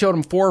 We showed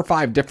them 4 or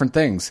 5 different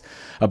things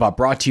about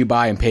brought to you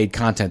by and paid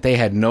content. They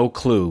had no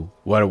clue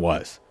what it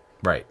was.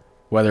 Right.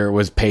 Whether it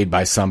was paid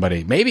by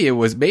somebody. Maybe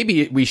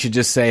we should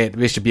just say it.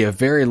 It should be a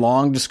very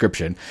long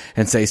description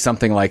and say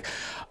something like,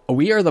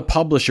 we are the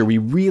publisher. We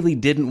really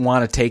didn't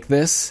want to take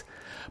this,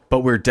 but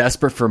we're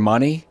desperate for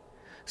money,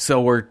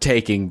 so we're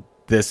taking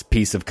this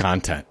piece of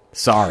content.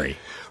 Sorry.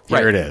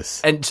 Here it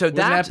is. And so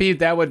that's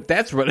what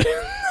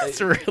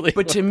That's really.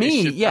 But to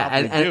me,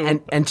 yeah,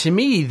 and to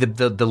me,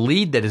 the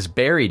lead that is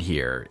buried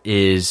here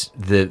is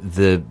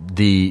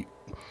the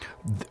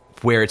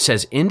where it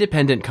says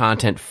independent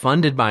content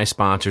funded by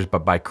sponsors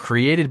but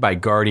created by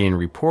Guardian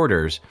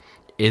reporters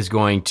is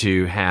going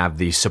to have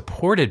the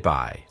supported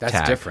by That's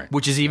tag, different.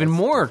 which is even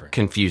more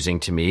confusing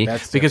to me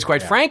because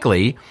quite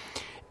frankly,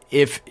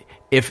 if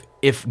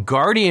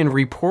Guardian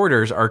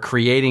reporters are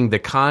creating the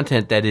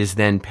content that is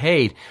then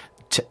paid,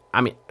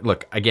 I mean,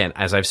 look, again,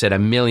 as I've said a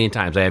million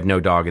times, I have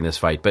no dog in this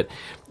fight, but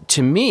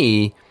to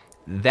me,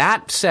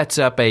 that sets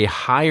up a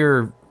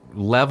higher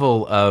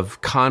level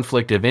of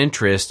conflict of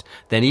interest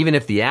than even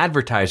if the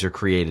advertiser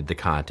created the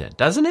content,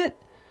 doesn't it?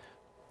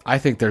 I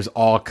think there's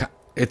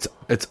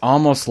it's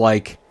almost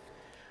like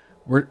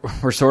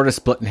we're sort of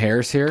splitting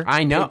hairs here.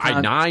 I know.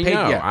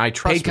 I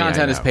trust paid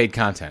content is paid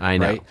content. I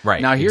know.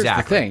 Right. Now, here's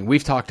exactly. the thing.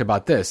 We've talked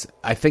about this.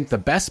 I think the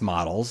best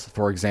models,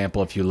 for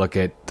example, if you look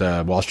at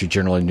the Wall Street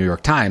Journal and New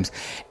York Times,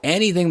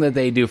 anything that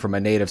they do from a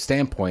native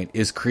standpoint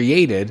is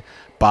created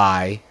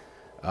by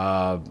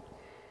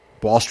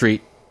Wall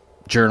Street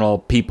Journal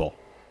people.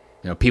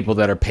 People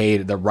that are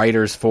paid, the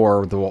writers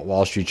for the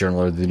Wall Street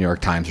Journal or the New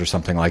York Times or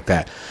something like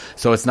that.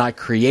 So it's not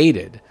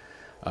created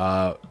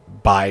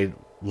by,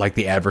 like,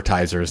 the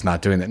advertiser is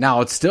not doing that.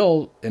 Now, it's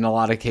still, in a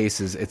lot of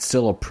cases, it's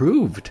still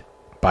approved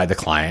by the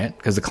client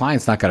because the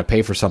client's not going to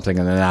pay for something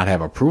and then not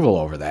have approval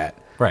over that.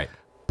 Right.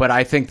 But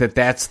I think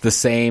that's the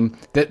same,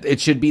 that it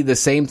should be the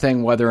same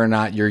thing whether or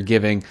not you're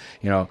giving,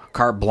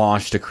 carte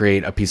blanche to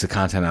create a piece of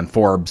content on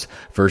Forbes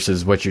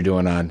versus what you're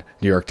doing on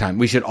New York Times.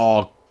 We should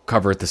all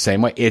cover it the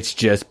same way. It's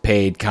just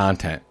paid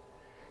content.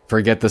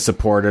 Forget the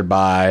supported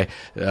by,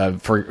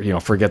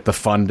 forget the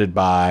funded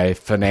by,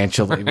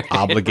 financially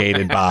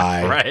obligated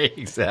by. Right,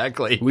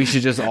 exactly. We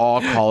should just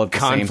all call it the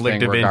conflict same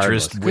thing of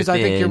interest because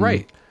I think you're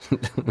right.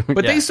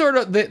 But they sort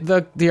of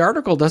the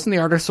article doesn't the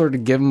article sort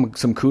of give them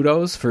some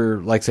kudos for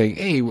like saying,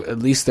 hey, at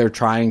least they're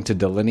trying to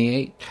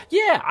delineate.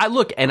 Yeah,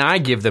 I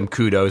give them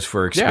kudos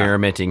for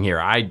experimenting here.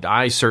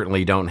 I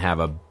certainly don't have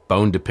a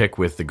bone to pick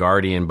with the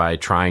Guardian by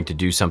trying to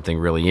do something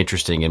really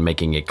interesting and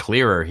making it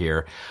clearer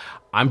here.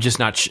 I'm just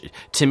not.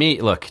 To me,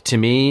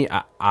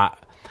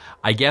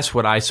 I guess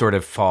what I sort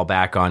of fall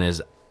back on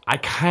is I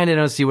kind of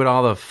don't see what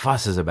all the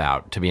fuss is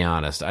about. To be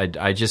honest, I'm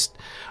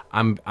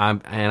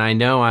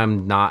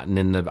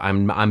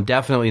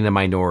definitely in the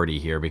minority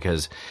here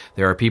because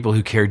there are people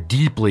who care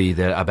deeply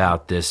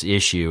about this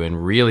issue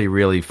and really,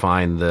 really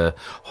find the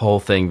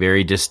whole thing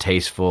very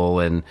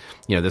distasteful. And,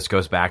 this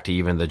goes back to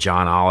even the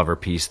John Oliver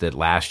piece that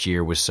last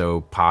year was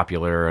so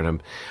popular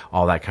and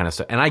all that kind of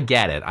stuff. And I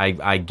get it.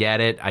 I get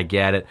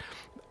it.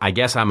 I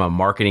guess I'm a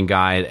marketing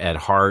guy at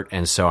heart,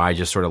 and so I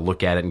just sort of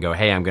look at it and go,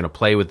 hey, I'm going to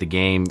play with the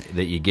game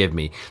that you give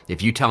me.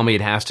 If you tell me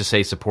it has to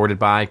say supported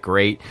by,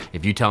 great.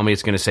 If you tell me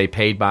it's going to say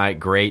paid by,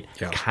 great.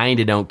 Yeah. Kind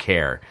of don't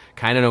care.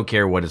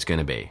 What it's going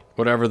to be.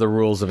 Whatever the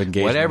rules of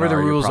engagement Whatever the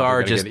rules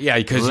are, just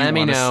let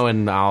me know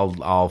and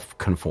I'll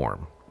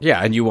conform.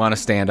 Yeah, and you want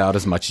to stand out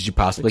as much as you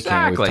possibly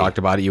can. We've talked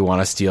about it. You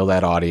want to steal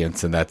that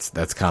audience, and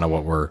that's kind of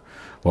what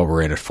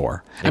we're in it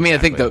for. Exactly. I mean, I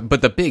think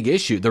the big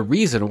issue, the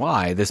reason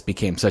why this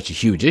became such a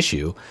huge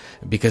issue,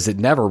 because it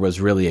never was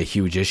really a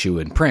huge issue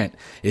in print,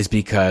 is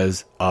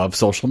because of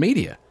social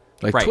media.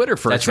 Like Twitter,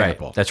 for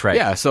example. Right. That's right.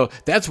 Yeah, so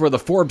that's where the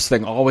Forbes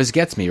thing always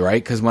gets me,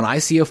 right? Because when I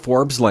see a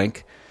Forbes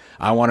link,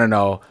 I want to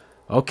know,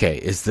 okay,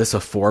 is this a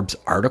Forbes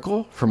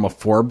article from a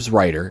Forbes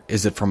writer?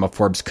 Is it from a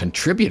Forbes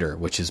contributor,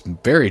 which is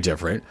very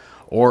different?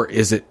 Or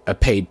is it a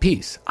paid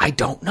piece? I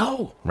don't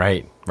know.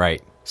 Right.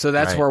 So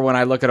that's where when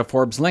I look at a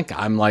Forbes link,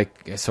 I'm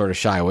like, I sort of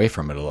shy away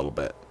from it a little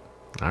bit.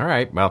 All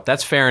right. Well,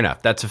 that's fair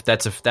enough. That's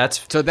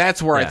So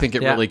that's where I think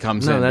it really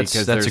comes in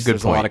because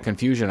there's a lot of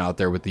confusion out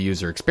there with the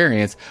user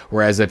experience.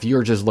 Whereas if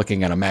you're just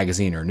looking at a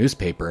magazine or a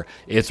newspaper,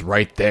 it's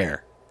right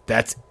there.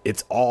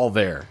 It's all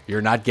there.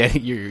 You're not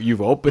getting.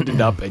 You've opened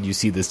it up and you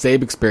see the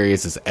same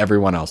experience as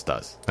everyone else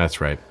does. That's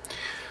right.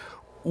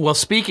 Well,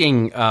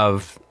 speaking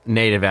of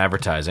native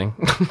advertising,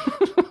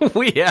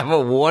 we have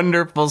a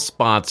wonderful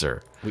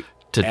sponsor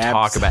to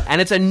talk about. And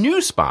it's a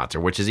new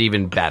sponsor, which is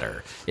even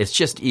better. It's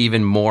just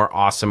even more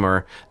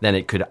awesomer than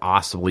it could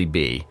possibly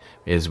be,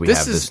 have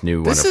this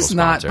new wonderful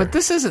sponsor.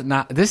 This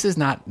is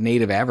not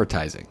native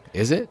advertising,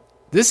 is it?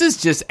 This is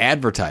just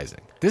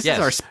advertising. This is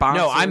our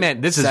sponsor. No, I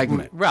meant this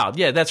segment. is well.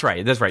 Yeah, that's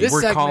right. We're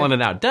segment, calling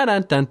it out. Da da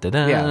da da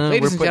da. Yeah,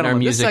 ladies We're and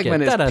gentlemen, this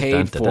segment is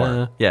paid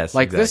for. Yes,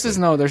 like this is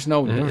there's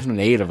no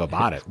native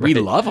about it. We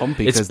love them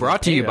because it's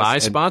brought to you by,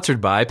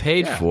 sponsored by,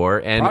 paid for,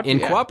 and in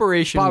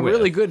cooperation by with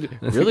really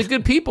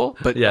good people,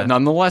 but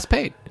nonetheless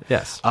paid.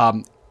 Yes,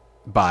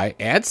 by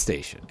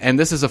AdStation, and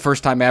this is a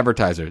first-time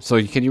advertiser. So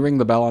can you ring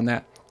the bell on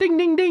that? Ding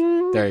ding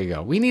ding. There you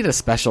go. We need a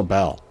special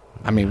bell.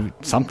 I mean,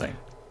 something.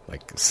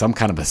 Like some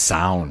kind of a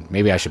sound.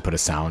 Maybe I should put a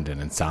sound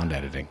in sound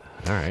editing.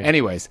 All right.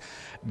 Anyways,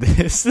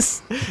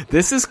 this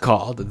is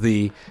called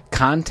the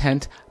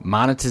Content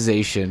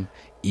Monetization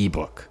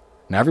ebook.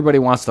 Now, everybody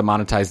wants to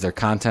monetize their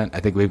content.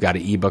 I think we've got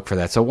an ebook for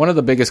that. So one of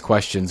the biggest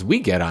questions we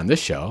get on this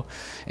show,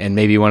 and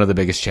maybe one of the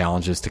biggest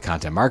challenges to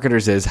content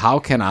marketers, is how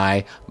can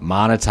I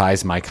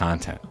monetize my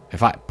content?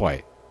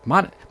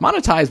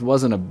 Monetize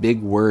wasn't a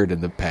big word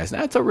in the past.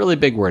 Now it's a really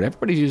big word.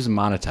 Everybody's using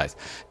monetize.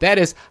 That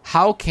is,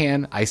 how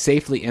can I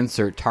safely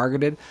insert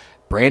targeted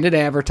branded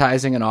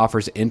advertising and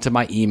offers into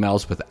my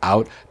emails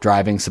without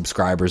driving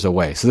subscribers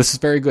away? So this is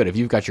very good. If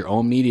you've got your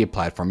own media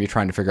platform, you're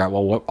trying to figure out,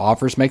 well, what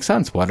offers make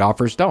sense? What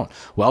offers don't?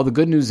 Well, the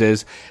good news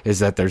is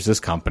that there's this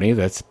company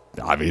that's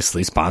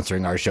obviously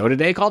sponsoring our show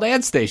today called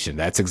AdStation.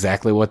 That's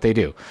exactly what they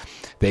do.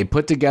 They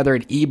put together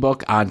an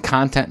ebook on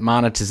content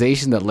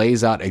monetization that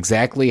lays out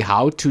exactly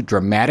how to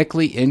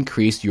dramatically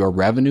increase your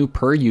revenue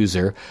per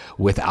user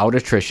without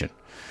attrition.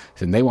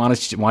 And they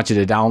want you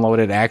to download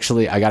it.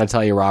 Actually, I got to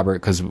tell you, Robert,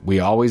 because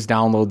we always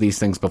download these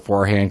things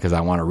beforehand because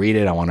I want to read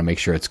it. I want to make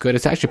sure it's good.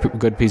 It's actually a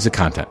good piece of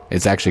content.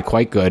 It's actually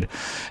quite good.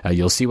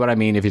 You'll see what I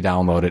mean if you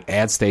download it.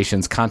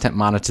 AdStation's Content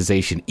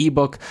Monetization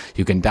ebook.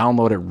 You can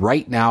download it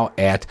right now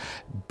at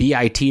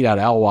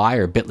bit.ly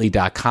or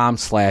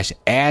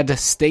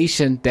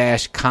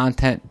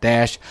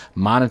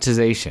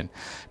bit.ly/adstation-content-monetization.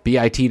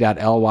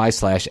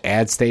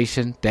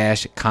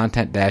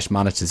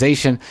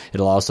 bit.ly/adstation-content-monetization.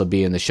 It'll also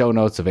be in the show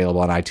notes,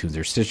 available on iTunes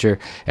or Stitcher,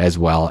 as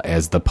well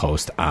as the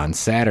post on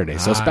Saturday.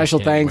 So special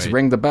thanks.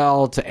 Ring the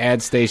bell to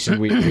AdStation.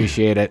 We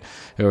appreciate it,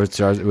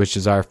 which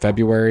is our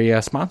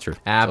February sponsor.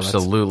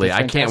 Absolutely. So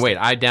that's I can't wait.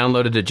 I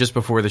downloaded it just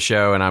before the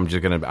show, and I'm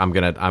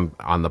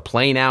on the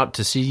plane out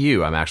to see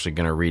you. I'm actually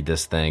going to read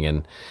this thing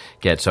and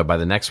so by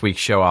the next week's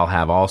show, I'll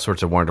have all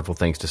sorts of wonderful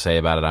things to say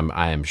about it.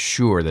 I am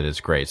sure that it's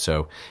great.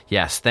 So,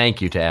 yes,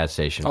 thank you to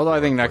AdStation. Although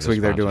I think next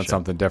week they're doing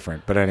something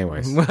different. But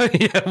anyways.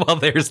 Yeah, well,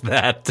 there's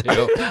that,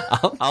 too.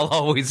 I'll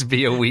always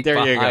be a week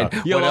behind. There you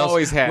go. You'll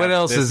always have. What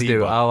else is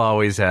new? I'll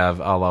always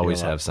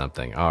have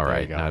something. All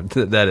right.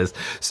 That is.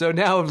 So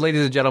now,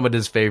 ladies and gentlemen,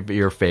 is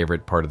your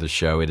favorite part of the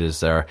show. It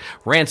is our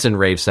Rants and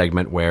Rave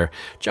segment where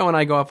Joe and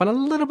I go off on a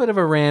little bit of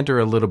a rant or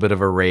a little bit of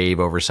a rave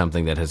over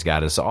something that has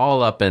got us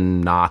all up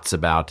in knots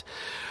about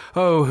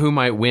who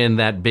might win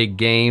that big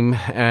game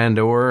and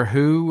or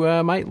who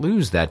might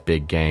lose that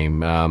big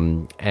game.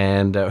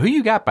 And who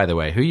you got, by the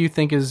way? Who you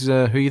think is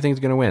going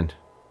to win?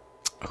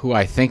 Who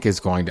I think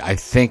is going to? I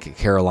think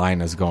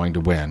Carolina is going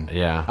to win.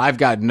 Yeah, I've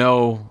got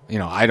no.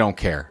 I don't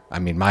care. I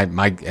mean,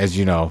 my as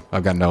you know,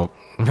 I've got no.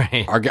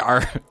 Right.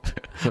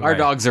 Our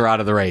dogs are out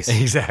of the race.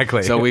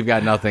 Exactly. So we've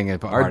got nothing.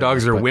 Our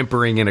dogs are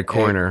whimpering in a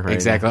corner. Right?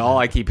 Exactly. All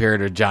I keep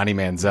hearing are Johnny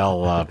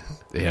Manziel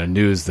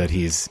news that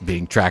he's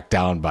being tracked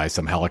down by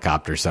some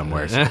helicopter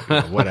somewhere. So,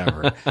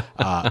 whatever.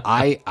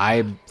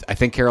 I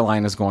think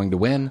Carolina's going to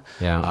win.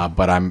 Yeah.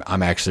 But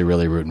I'm actually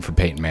really rooting for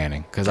Peyton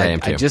Manning because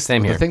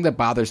the thing that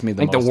bothers me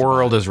the most. I think the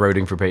world is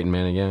rooting for Peyton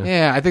Manning. Yeah.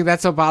 Yeah. I think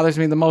that's what bothers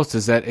me the most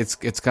is that it's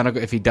gonna,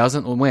 if he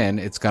doesn't win,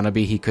 it's gonna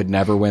be he could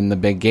never win the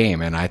big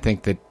game, and I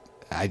think that.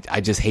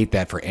 I just hate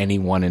that for any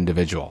one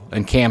individual.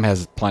 And Cam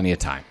has plenty of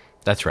time.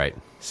 That's right.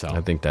 So I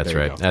think that's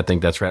right. I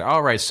think that's right.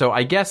 All right. So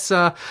I guess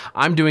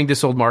I'm doing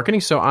this old marketing,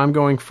 so I'm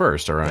going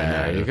first. All right.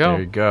 There you go. There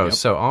you go. Yep.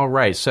 So, all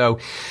right. So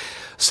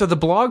the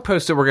blog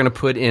post that we're going to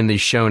put in the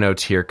show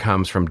notes here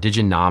comes from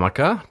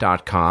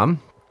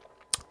diginomica.com.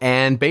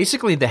 And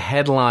basically the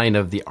headline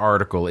of the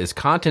article is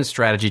Content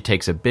Strategy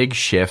Takes a Big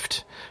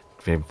Shift.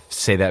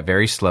 Say that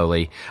very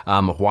slowly.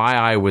 Why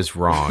I was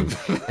wrong.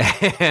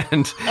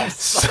 And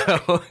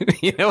so,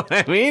 you know what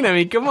I mean? I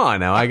mean, come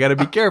on now. I got to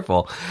be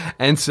careful.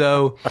 And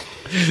so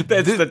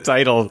that's the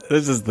title.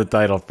 This is the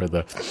title for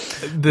the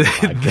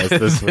podcast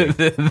this week.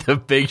 The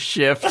big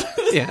shift.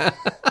 Yeah.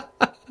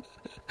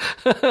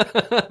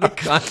 The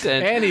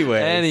content.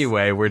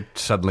 Anyway, we're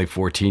suddenly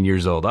 14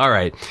 years old. All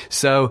right.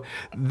 So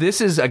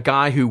this is a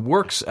guy who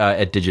works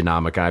at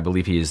Diginomica. I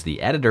believe he is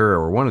the editor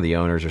or one of the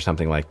owners or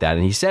something like that.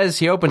 And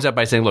he opens up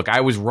by saying, look,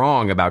 I was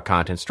wrong about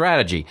content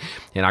strategy.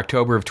 In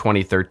October of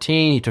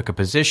 2013, he took a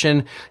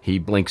position. He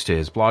links to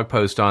his blog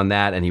post on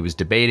that. And he was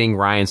debating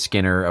Ryan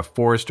Skinner of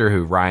Forrester,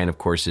 who Ryan, of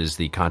course, is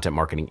the content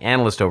marketing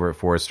analyst over at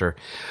Forrester.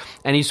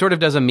 And he sort of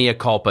does a mea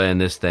culpa in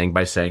this thing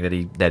by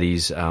saying that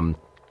he's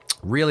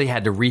really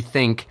had to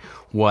rethink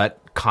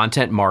what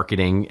content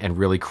marketing and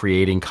really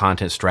creating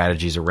content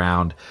strategies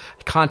around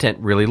content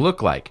really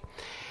look like.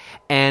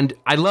 And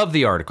I love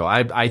the article.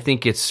 I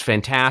think it's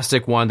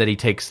fantastic. One, that he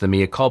takes the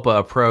mea culpa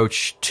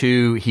approach.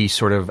 Two, he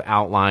sort of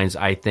outlines,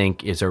 I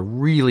think, is a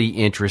really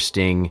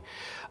interesting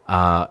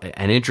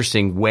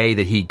way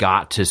that he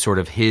got to sort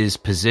of his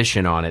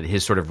position on it,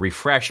 his sort of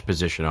refreshed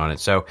position on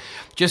it. So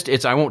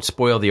I won't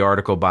spoil the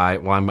article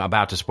I'm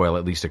about to spoil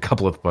at least a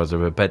couple of parts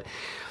of it, but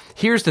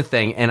here's the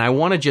thing, and I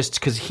want to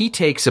because he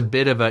takes a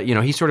bit of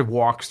he sort of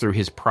walks through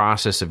his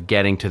process of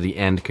getting to the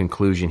end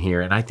conclusion here,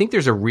 and I think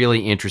there's a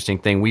really interesting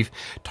thing. We've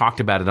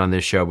talked about it on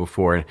this show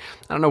before, and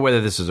I don't know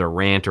whether this is a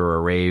rant or a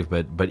rave,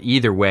 but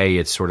either way,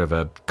 it's sort of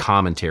a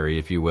commentary,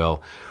 if you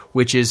will,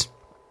 which is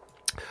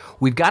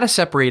we've got to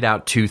separate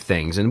out two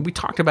things. And we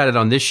talked about it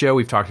on this show.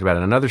 We've talked about it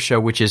on another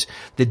show, which is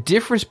the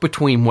difference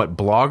between what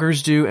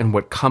bloggers do and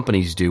what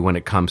companies do when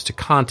it comes to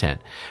content.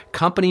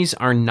 Companies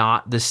are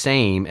not the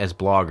same as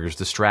bloggers.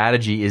 The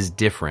strategy is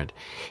different.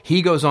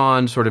 He goes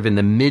on sort of in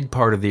the mid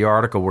part of the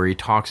article where he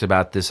talks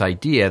about this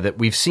idea that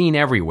we've seen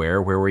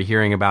everywhere, where we're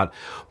hearing about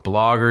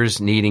bloggers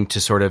needing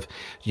to sort of,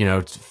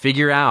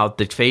 figure out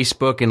that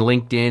Facebook and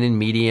LinkedIn and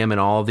Medium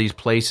and all of these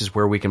places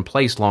where we can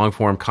place long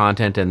form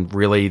content, and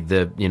really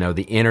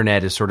the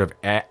internet is sort of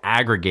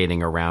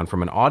aggregating around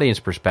from an audience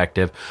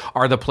perspective,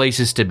 are the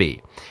places to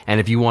be. And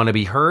if you want to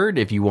be heard,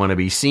 if you want to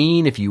be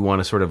seen, if you want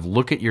to sort of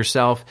look at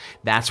yourself,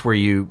 that's where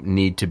you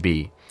need to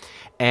be.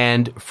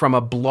 And from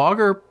a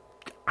blogger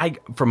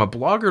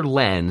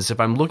lens, if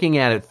I'm looking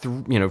at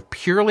it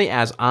purely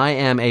as I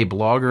am a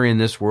blogger in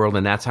this world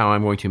and that's how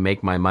I'm going to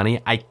make my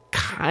money, I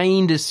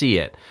kind of see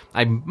it.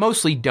 I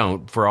mostly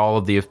don't, for all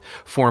of the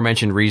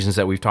aforementioned reasons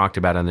that we've talked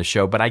about on the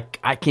show, but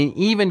I can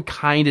even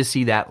kind of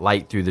see that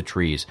light through the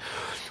trees.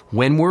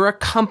 When we're a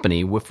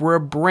company, if we're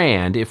a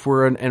brand, if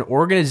we're an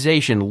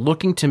organization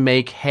looking to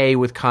make hay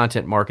with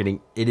content marketing,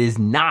 it is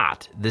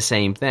not the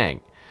same thing.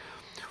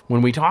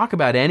 When we talk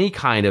about any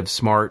kind of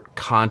smart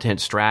content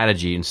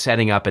strategy and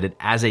setting up it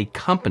as a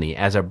company,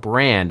 as a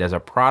brand, as a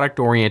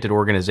product-oriented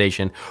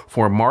organization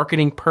for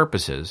marketing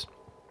purposes,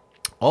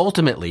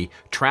 ultimately,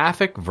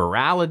 traffic,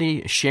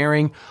 virality,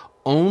 sharing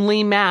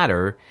only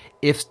matter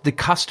if the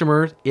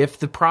customer, if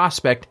the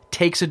prospect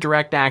takes a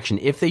direct action,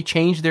 if they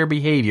change their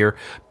behavior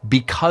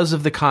because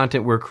of the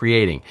content we're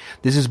creating.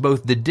 This is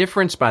both the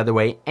difference, by the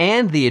way,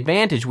 and the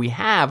advantage we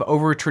have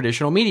over a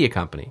traditional media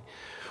company.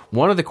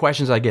 One of the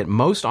questions I get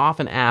most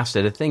often asked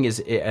at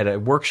a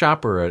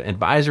workshop or an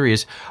advisory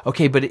is,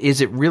 okay, but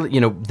is it really,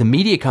 the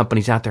media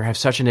companies out there have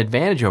such an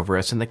advantage over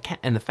us? And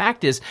the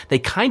fact is they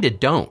kind of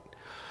don't.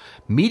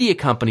 Media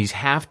companies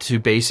have to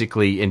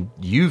basically, and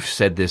you've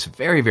said this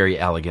very, very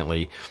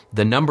elegantly,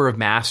 the number of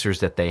masters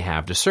that they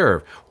have to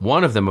serve.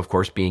 One of them, of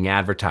course, being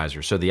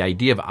advertisers. So the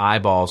idea of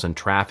eyeballs and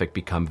traffic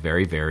become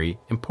very, very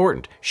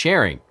important.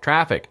 Sharing,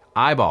 traffic,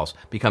 eyeballs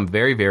become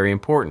very, very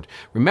important.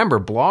 Remember,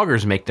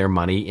 bloggers make their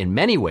money in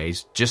many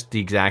ways just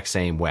the exact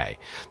same way.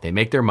 They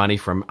make their money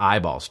from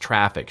eyeballs,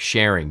 traffic,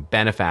 sharing,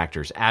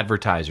 benefactors,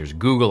 advertisers,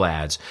 Google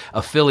ads,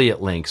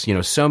 affiliate links,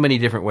 so many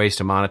different ways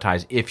to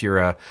monetize if you're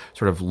a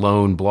sort of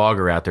lone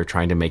blogger out there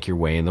trying to make your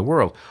way in the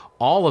world.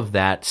 All of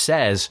that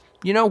says,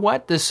 you know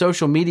what, this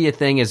social media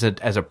thing as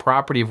a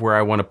property of where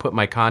I want to put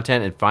my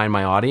content and find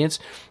my audience,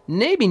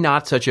 maybe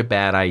not such a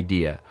bad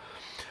idea.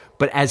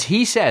 But as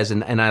he says,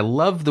 and I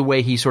love the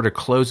way he sort of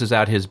closes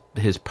out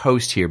his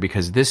post here,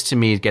 because this to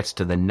me gets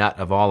to the nut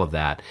of all of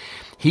that.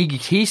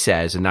 He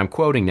says, and I'm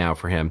quoting now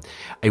for him,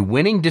 a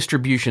winning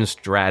distribution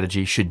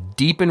strategy should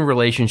deepen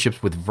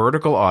relationships with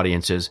vertical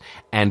audiences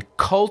and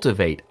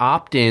cultivate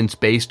opt-ins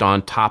based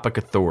on topic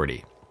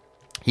authority.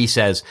 He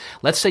says,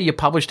 let's say you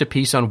published a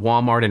piece on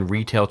Walmart and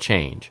retail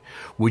change.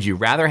 Would you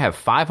rather have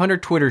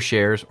 500 Twitter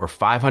shares or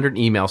 500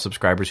 email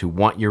subscribers who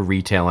want your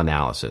retail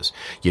analysis?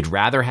 You'd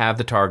rather have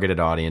the targeted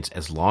audience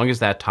as long as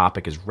that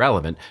topic is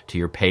relevant to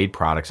your paid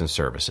products and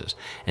services.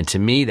 And to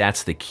me,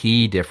 that's the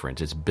key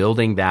difference. It's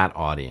building that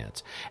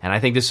audience. And I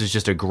think this is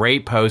just a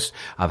great post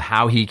of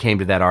how he came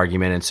to that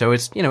argument. And so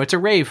it's a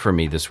rave for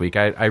me this week.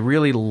 I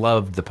really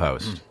loved the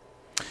post.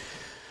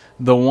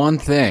 The one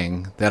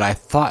thing that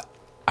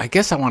I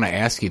guess I want to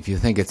ask you if you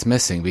think it's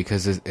missing,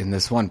 because in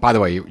this one, by the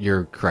way,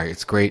 you're correct.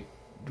 It's great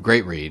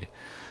read.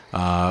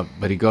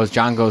 But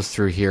John goes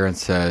through here and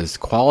says,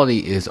 quality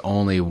is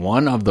only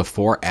one of the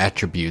 4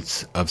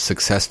 attributes of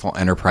successful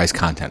enterprise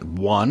content.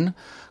 1,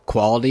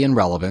 quality and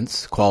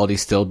relevance. Quality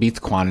still beats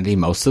quantity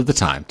most of the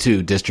time.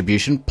 2,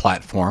 distribution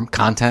platform.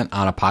 Content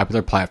on a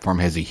popular platform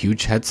has a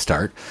huge head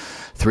start.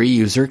 3,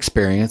 user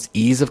experience.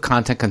 Ease of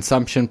content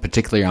consumption,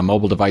 particularly on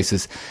mobile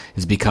devices,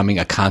 is becoming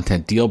a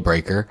content deal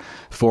breaker.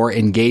 4,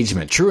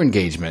 engagement. True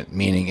engagement,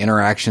 meaning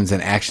interactions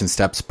and action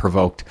steps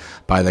provoked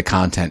by the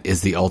content,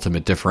 is the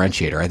ultimate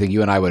differentiator. I think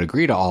you and I would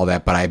agree to all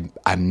that, but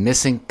I'm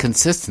missing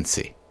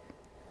consistency.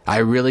 I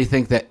really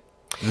think that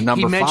the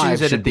number 5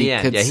 should be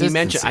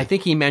consistency. I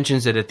think he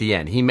mentions it at the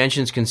end. He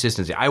mentions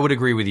consistency. I would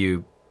agree with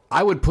you.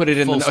 I would put it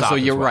in so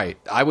you're right.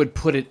 I would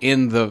put it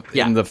in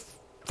the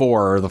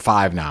 4 or the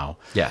 5 now.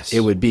 Yes. It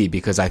would be,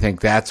 because I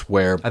think that's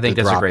where the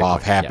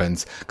drop-off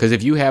happens. Because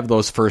if you have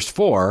those first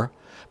 4,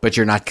 but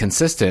you're not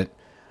consistent,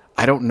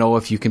 I don't know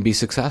if you can be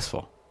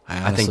successful.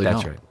 I think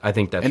that's right. I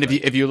think that's right. And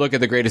if you look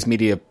at the greatest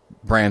media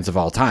brands of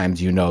all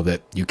times, you know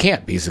that you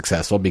can't be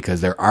successful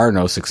because there are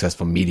no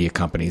successful media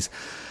companies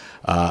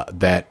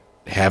that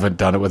haven't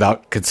done it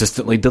without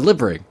consistently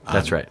delivering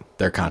on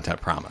their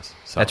content promise.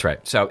 So. That's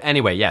right. So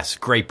anyway, yes,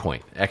 great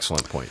point.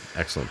 Excellent point.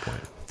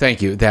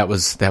 Thank you. That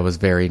was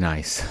very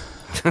nice.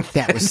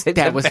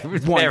 That was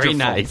wonderful. Very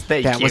nice.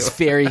 Thank you.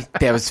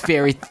 That was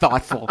very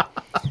thoughtful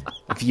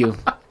of you.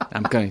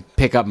 I'm going to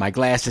pick up my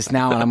glasses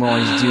now, and I'm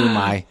going to do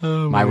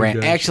my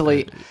rant.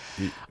 Actually,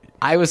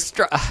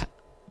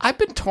 I've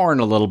been torn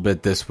a little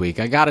bit this week.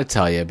 I got to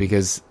tell you,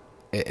 because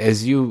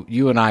as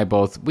you and I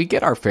both, we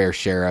get our fair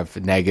share of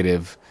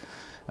negative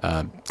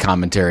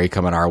commentary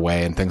coming our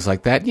way and things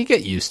like that. You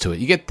get used to it.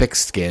 You get thick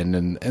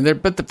skin,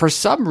 for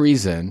some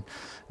reason,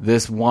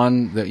 this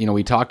one that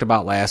we talked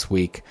about last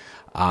week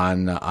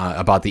on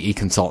about the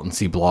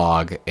e-consultancy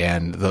blog,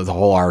 and the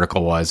whole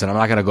article was, and I'm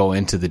not going to go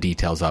into the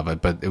details of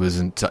it, but it was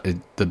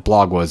the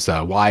blog was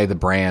why the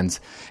brands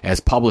as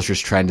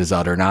publishers trend is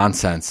utter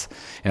nonsense.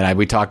 And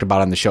we talked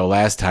about on the show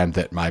last time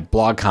that my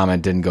blog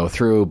comment didn't go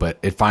through, but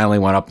it finally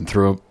went up and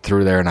through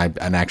there, and I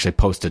actually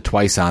posted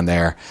twice on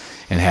there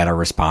and had a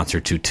response or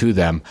two to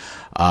them.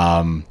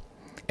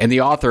 And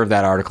the author of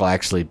that article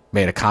actually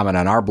made a comment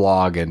on our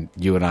blog, and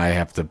you and I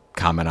have to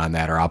comment on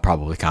that, or I'll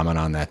probably comment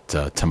on that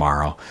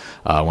tomorrow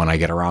when I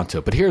get around to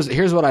it. But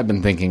here's what I've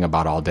been thinking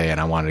about all day, and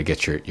I wanted to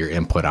get your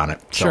input on it.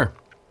 Sure.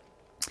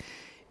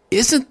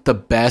 Isn't the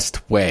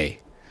best way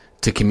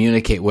to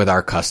communicate with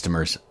our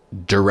customers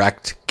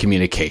direct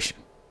communication?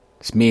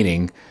 It's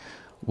meaning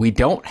we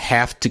don't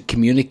have to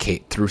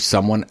communicate through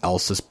someone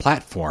else's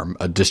platform,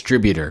 a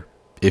distributor,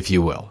 if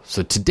you will.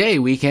 So today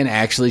we can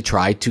actually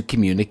try to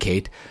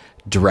communicate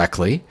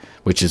directly,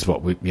 which is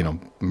what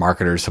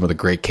marketers, some of the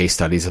great case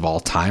studies of all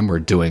time were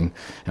doing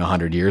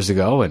 100 years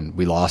ago, and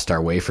we lost our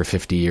way for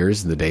 50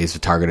 years in the days of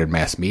targeted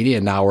mass media,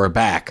 and now we're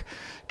back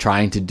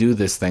trying to do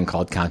this thing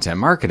called content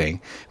marketing.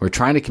 We're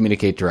trying to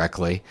communicate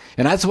directly,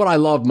 and that's what I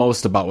love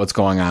most about what's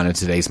going on in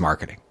today's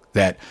marketing,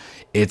 that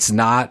it's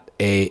not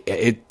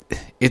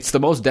it's the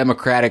most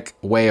democratic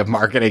way of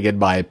marketing, in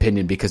my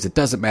opinion, because it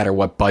doesn't matter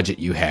what budget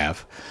you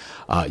have.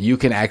 You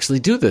can actually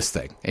do this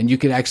thing, and you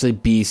can actually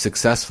be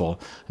successful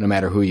no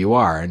matter who you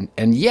are.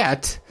 And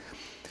yet,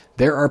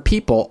 there are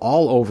people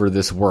all over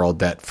this world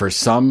that, for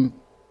some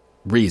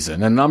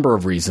reason, a number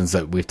of reasons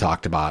that we've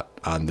talked about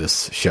on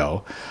this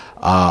show,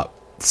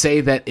 say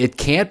that it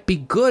can't be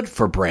good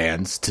for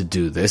brands to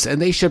do this,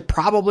 and they should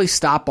probably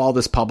stop all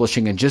this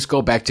publishing and just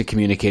go back to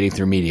communicating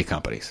through media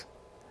companies.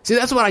 See,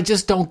 that's what I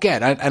just don't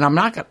get. And I'm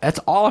not, that's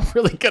all I'm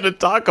really going to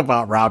talk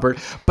about, Robert.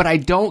 But I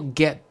don't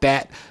get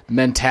that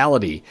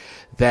mentality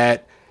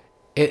and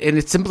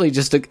it's simply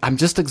I'm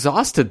just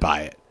exhausted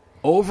by it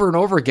over and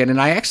over again.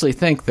 And I actually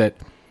think that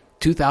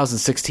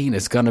 2016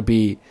 is going to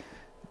be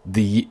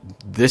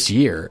this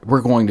year.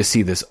 We're going to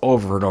see this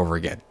over and over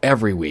again.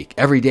 Every week,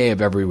 every day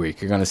of every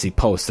week, you're going to see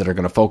posts that are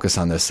going to focus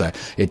on this.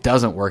 It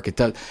doesn't work. It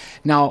does.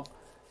 Now,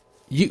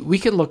 we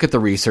can look at the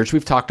research.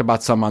 We've talked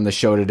about some on the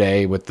show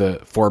today with the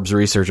Forbes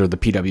research or the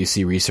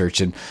PwC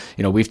research. And,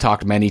 we've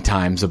talked many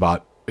times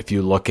about, if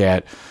you look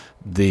at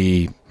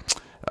the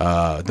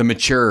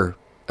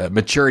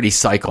maturity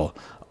cycle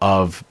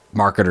of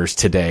marketers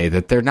today,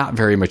 that they're not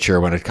very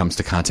mature when it comes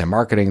to content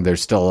marketing.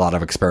 There's still a lot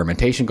of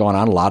experimentation going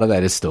on. A lot of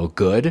that is still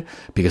good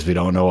because we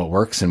don't know what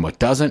works and what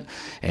doesn't.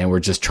 And we're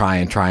just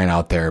trying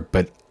out there.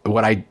 But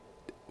what I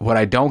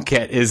don't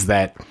get is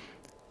that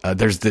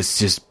there's this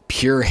just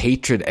pure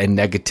hatred and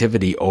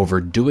negativity over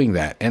doing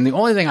that. And the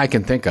only thing I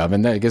can think of,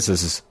 and I guess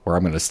this is where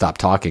I'm going to stop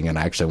talking and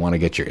I actually want to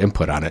get your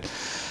input on it.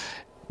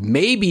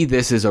 Maybe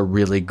this is a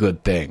really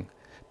good thing,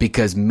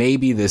 because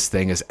maybe this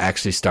thing is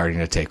actually starting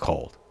to take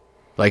hold.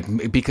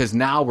 Because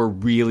now we're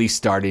really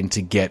starting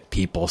to get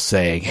people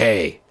saying,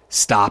 hey,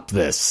 stop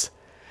this.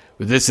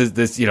 This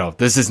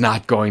is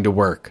not going to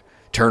work.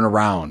 Turn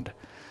around.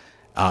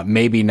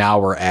 Maybe now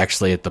we're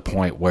actually at the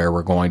point where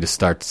we're going to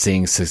start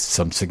seeing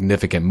some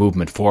significant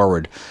movement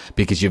forward,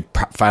 because you've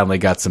finally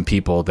got some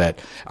people that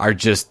are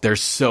they're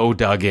so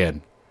dug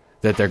in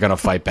that they're going to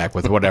fight back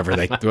with whatever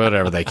they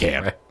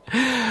can.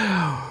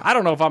 I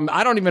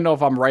don't even know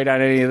if I'm right on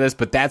any of this,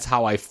 but that's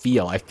how I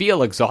feel. I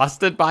feel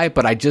exhausted by it,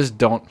 but I just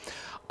don't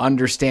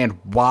understand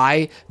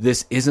why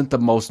this isn't the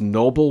most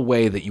noble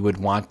way that you would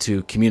want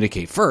to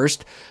communicate.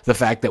 First, the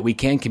fact that we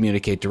can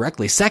communicate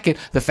directly. Second,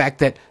 the fact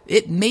that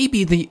it may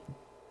be the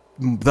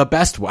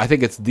best way. I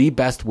think it's the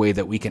best way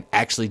that we can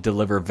actually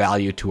deliver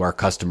value to our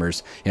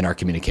customers in our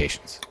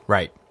communications.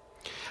 Right.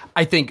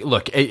 I think,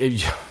 look,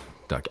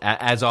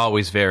 as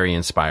always, very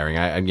inspiring.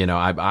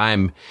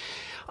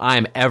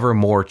 I'm ever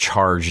more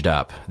charged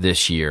up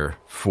this year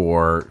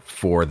for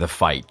the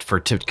fight,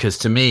 because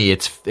to me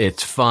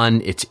it's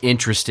fun, it's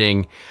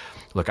interesting.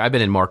 Look, I've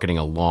been in marketing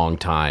a long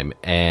time,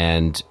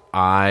 and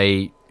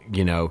to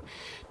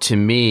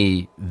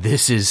me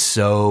this is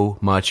so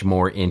much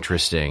more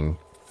interesting,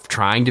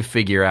 trying to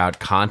figure out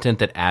content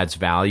that adds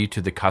value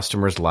to the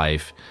customer's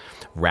life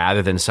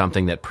rather than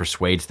something that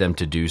persuades them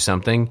to do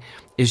something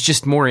is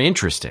just more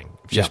interesting.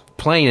 Just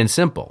plain and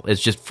simple.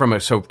 It's just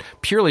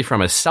purely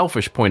from a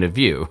selfish point of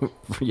view,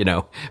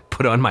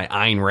 put on my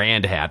Ayn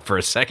Rand hat for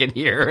a second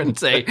here and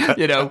say,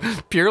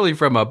 purely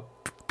from a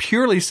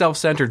purely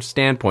self-centered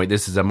standpoint,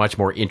 this is a much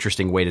more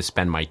interesting way to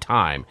spend my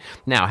time.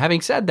 Now,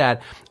 having said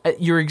that,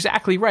 you're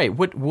exactly right.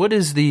 What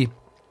is the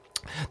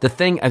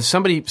thing?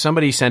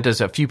 Somebody sent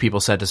us, a few people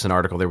sent us an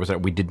article.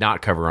 We did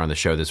not cover on the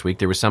show this week.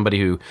 There was somebody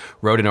who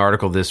wrote an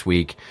article this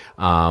week.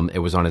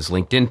 It was on his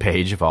LinkedIn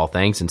page of all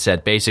things, and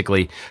said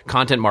basically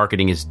content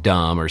marketing is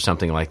dumb or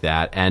something like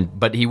that.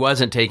 But he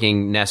wasn't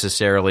taking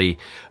necessarily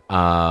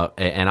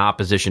an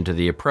opposition to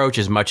the approach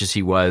as much as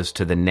he was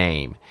to the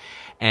name.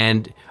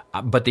 And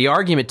But the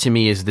argument to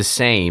me is the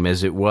same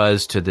as it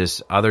was to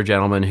this other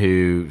gentleman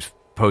who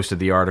posted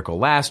the article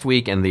last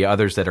week and the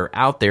others that are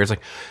out there. It's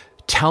like,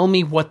 tell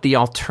me what the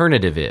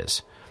alternative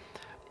is.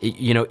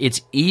 You know,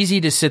 it's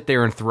easy to sit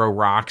there and throw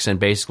rocks and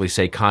basically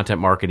say content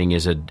marketing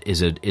is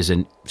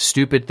a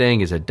stupid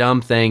thing, is a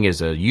dumb thing,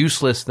 is a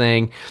useless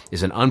thing,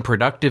 is an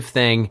unproductive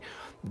thing.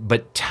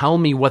 But tell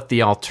me what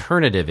the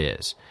alternative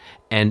is.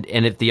 And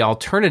if the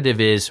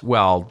alternative is,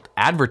 well,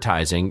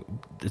 advertising,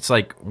 it's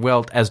like,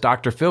 well, as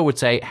Dr. Phil would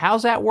say,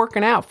 how's that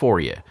working out for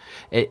you?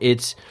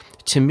 It's,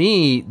 to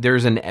me,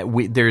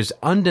 there's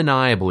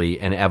undeniably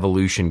an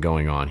evolution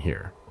going on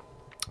here.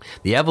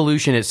 The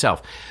evolution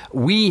itself.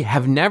 We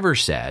have never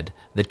said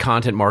that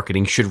content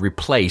marketing should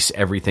replace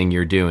everything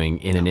you're doing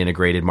in an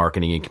integrated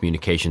marketing and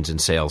communications and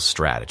sales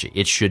strategy.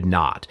 It should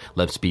not.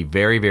 Let's be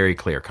very, very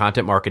clear.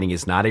 Content marketing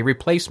is not a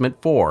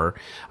replacement for.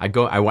 I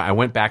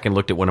went back and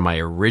looked at one of my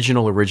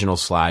original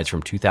slides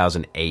from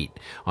 2008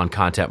 on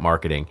content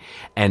marketing,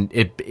 and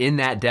in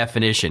that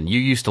definition, you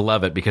used to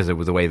love it because it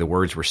was the way the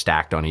words were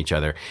stacked on each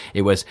other.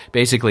 It was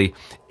basically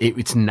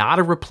it's not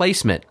a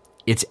replacement.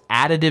 It's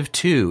additive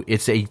to.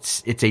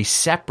 It's a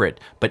separate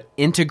but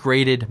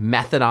integrated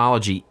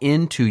methodology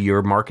into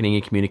your marketing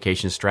and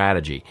communication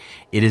strategy.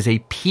 It is a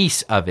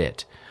piece of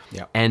it.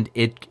 Yep. And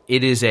it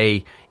is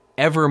a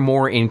ever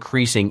more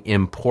increasing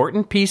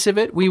important piece of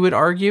it, we would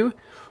argue.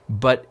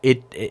 But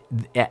it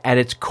at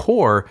its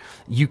core,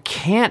 you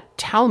can't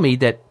tell me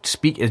that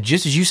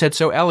just as you said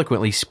so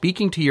eloquently,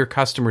 speaking to your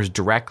customers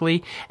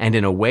directly and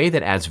in a way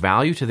that adds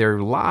value to their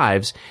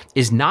lives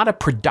is not a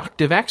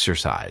productive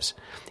exercise.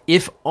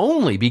 If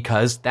only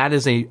because that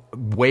is a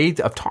way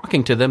of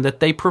talking to them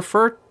that they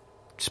prefer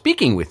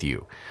speaking with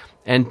you.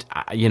 And,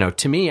 you know,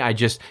 to me,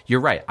 you're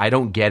right. I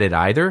don't get it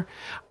either.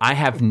 I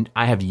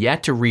have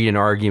yet to read an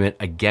argument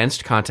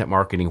against content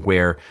marketing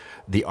where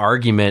the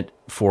argument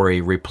for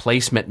a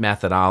replacement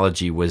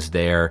methodology was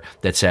there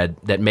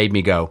that made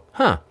me go,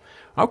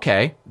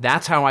 okay,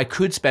 that's how I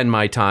could spend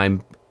my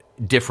time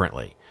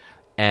differently.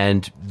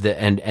 And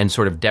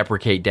sort of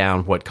deprecate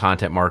down what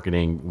content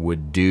marketing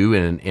would do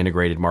in an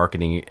integrated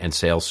marketing and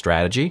sales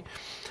strategy.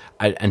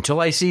 Until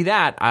I see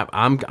that,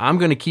 I'm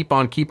going to keep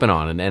on keeping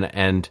on,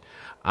 and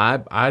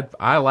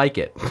I like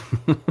it.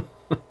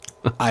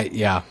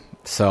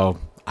 So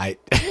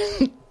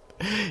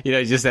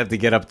you just have to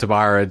get up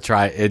tomorrow and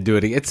try and do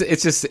it.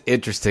 It's just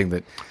interesting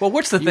that. Well,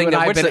 what's the thing?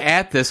 I've been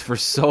at this for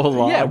so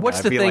long. Yeah,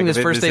 what's the thing? Is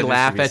first they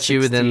laugh at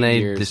you, and then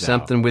they do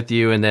something with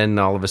you, and then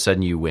all of a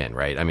sudden you win,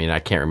 right? I mean, I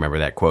can't remember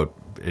that quote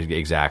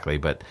exactly,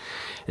 but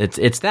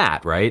it's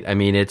that, right? I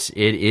mean,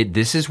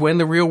 this is when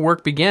the real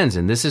work begins,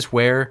 and this is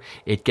where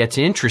it gets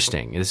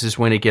interesting. This is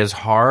when it gets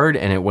hard,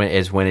 and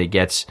is when it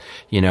gets,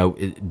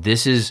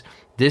 this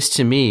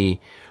to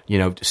me,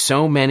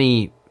 so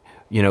many.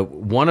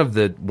 One of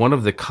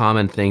the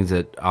common things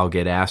that I'll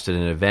get asked at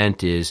an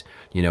event is,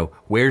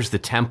 where's the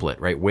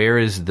template, right? Where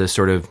is the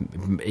sort of,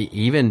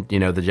 even,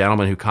 the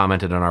gentleman who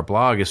commented on our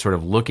blog is sort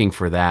of looking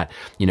for that,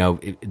 the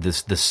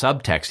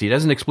subtext. He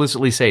doesn't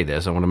explicitly say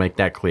this. I want to make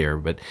that clear,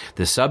 but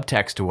the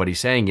subtext to what he's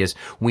saying is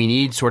we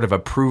need sort of a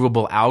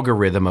provable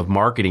algorithm of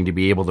marketing to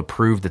be able to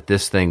prove that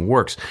this thing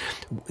works.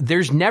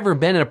 There's never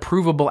been a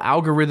provable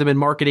algorithm in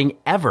marketing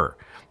ever.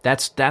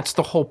 That's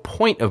the whole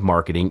point of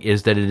marketing,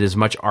 is that it is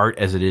much art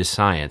as it is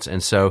science.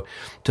 And so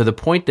to the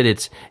point that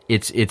it's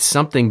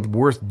something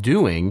worth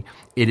doing,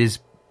 it is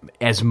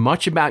as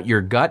much about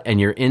your gut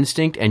and your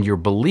instinct and your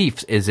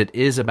beliefs as it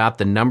is about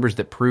the numbers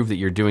that prove that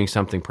you're doing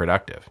something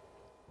productive.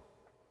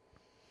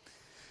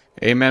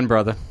 Amen,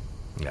 brother.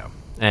 Yeah.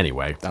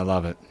 Anyway, I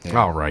love it. Yeah.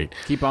 All right,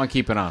 keep on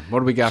keeping on. What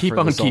do we got? Keep for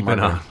on this keeping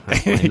on.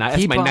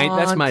 That's my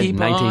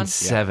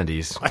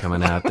 1970s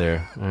coming out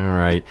there. All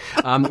right,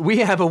 we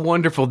have a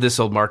wonderful This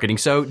Old Marketing.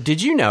 So,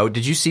 did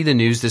you see the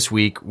news this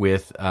week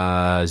with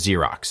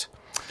Xerox?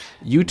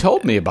 You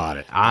told me about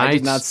it. I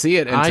did not see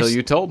it until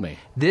you told me.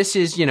 This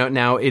is,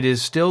 now it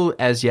is still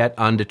as yet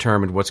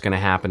undetermined what's going to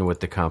happen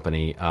with the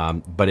company,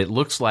 but it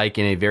looks like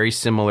in a very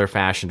similar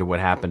fashion to what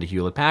happened to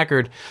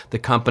Hewlett-Packard, the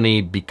company,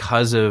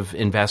 because of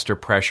investor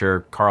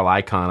pressure, Carl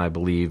Icahn, I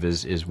believe,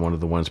 is one of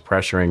the ones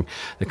pressuring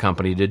the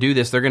company to do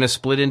this. They're going to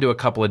split into a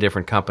couple of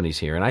different companies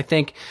here. And I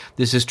think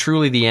this is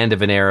truly the end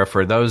of an era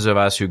for those of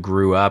us who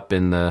grew up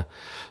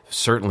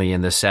certainly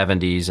in the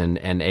 70s and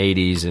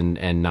 80s and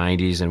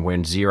 90s, and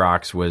when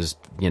Xerox was,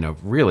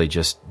 really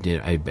just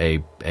a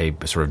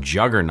sort of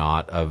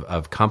juggernaut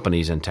of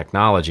companies and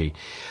technology.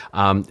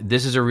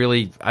 This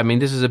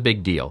is a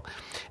big deal.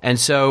 And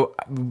so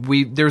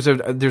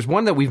there's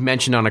one that we've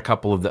mentioned on a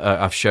couple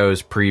of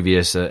shows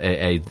previous,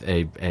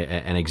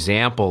 an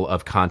example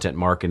of content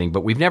marketing,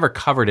 but we've never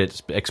covered it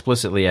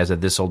explicitly as a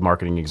This Old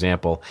Marketing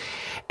example.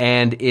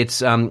 And it's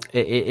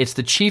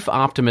the Chief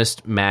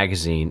Optimist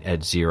magazine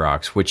at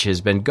Xerox, which which has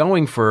been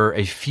going for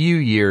a few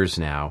years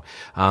now.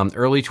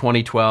 Early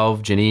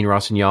 2012, Janine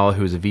Rossignol,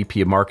 who is a VP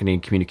of Marketing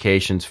and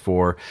Communications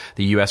for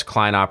the U.S.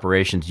 Client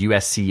Operations,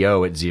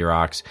 USCO at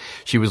Xerox,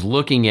 she was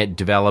looking at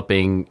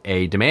developing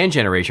a demand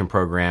generation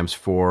programs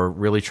for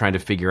really trying to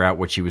figure out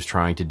what she was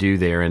trying to do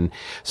there. And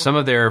some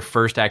of their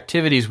first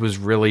activities was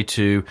really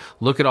to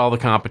look at all the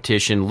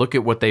competition, look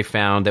at what they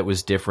found that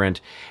was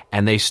different,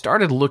 and they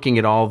started looking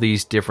at all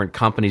these different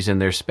companies in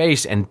their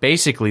space, and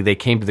basically they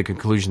came to the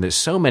conclusion that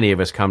so many of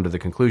us come to the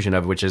conclusion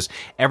of, which is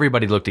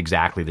everybody looked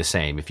exactly the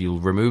same. If you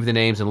remove the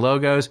names and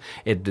logos,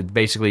 it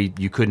basically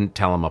you couldn't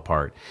tell them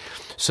apart.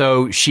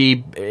 So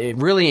she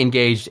really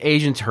engaged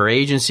her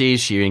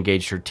agencies, she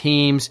engaged her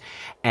teams,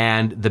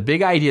 and the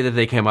big idea that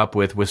they came up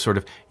with was sort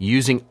of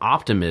using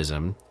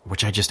optimism,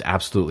 which I just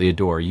absolutely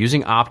adore,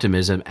 using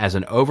optimism as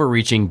an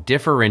overreaching,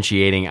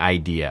 differentiating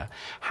idea.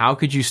 How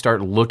could you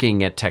start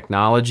looking at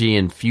technology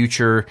and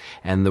future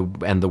and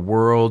the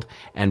world,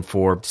 and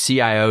for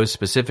CIOs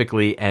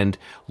specifically, and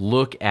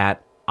look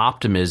at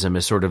optimism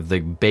as sort of the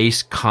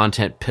base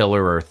content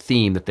pillar or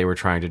theme that they were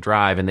trying to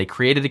drive, and they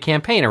created a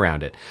campaign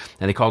around it,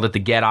 and they called it the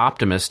Get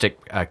Optimistic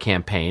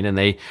campaign, and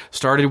they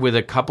started with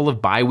a couple of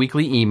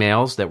biweekly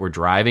emails that were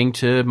driving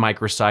to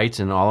microsites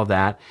and all of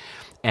that,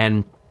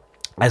 and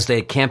as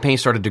the campaign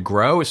started to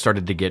grow, it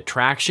started to get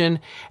traction,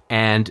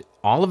 and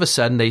all of a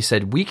sudden they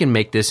said, we can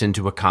make this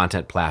into a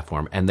content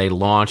platform. And they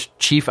launched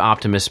Chief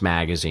Optimist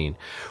Magazine,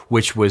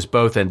 which was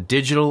both a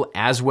digital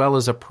as well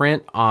as a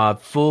print,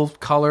 full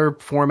color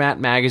format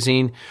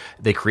magazine.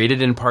 They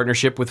created it in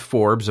partnership with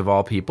Forbes, of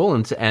all people.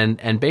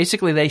 And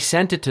basically they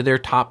sent it to their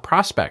top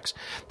prospects.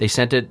 They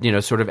sent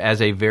it, sort of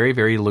as a very,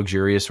 very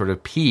luxurious sort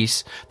of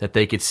piece that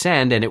they could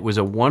send. And it was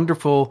a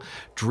wonderful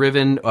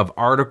driven of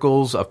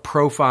articles, of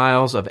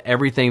profiles, of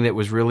everything that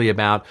was really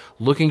about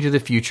looking to the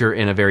future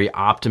in a very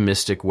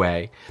optimistic way.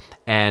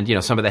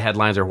 And, some of the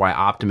headlines are why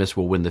optimists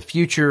will win the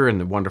future and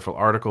the wonderful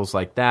articles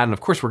like that. And,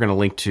 of course, we're going to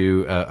link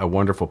to a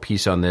wonderful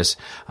piece on this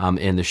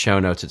in the show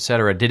notes, et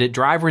cetera. Did it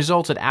drive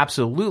results? It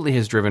absolutely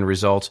has driven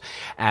results.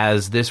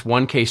 As this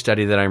one case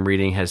study that I'm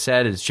reading has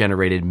said, it's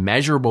generated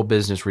measurable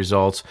business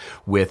results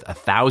with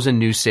 1,000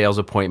 new sales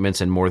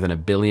appointments and more than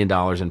 $1 billion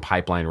in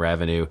pipeline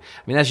revenue.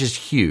 I mean, that's just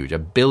huge.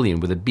 $1 billion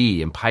with a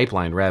B in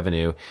pipeline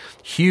revenue.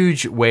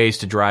 Huge ways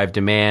to drive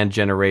demand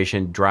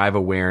generation, drive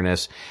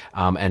awareness,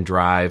 and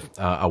drive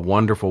a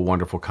wonderful,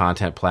 wonderful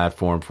content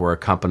platform for a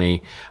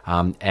company.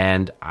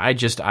 And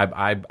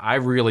I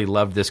really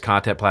love this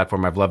content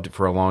platform. I've loved it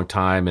for a long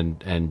time.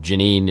 And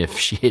Janine, if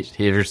she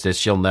hears this,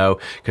 she'll know,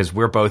 because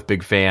we're both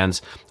big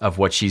fans of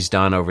what she's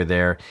done over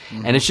there.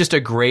 Mm-hmm. And it's just a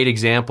great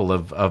example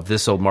of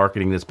this old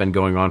marketing that's been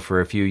going on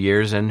for a few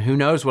years. And who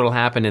knows what will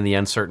happen in the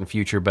uncertain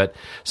future, but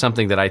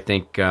something that I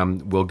think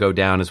will go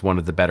down as one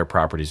of the better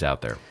properties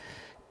out there.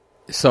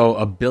 So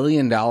 $1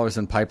 billion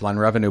in pipeline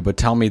revenue, but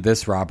tell me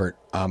this, Robert,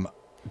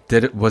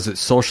 was it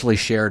socially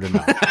shared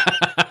enough?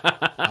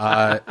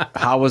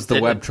 How was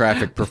the web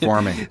traffic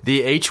performing?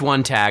 The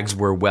H1 tags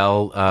were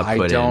well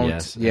put in.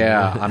 Yes.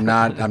 Yeah, I'm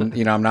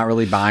not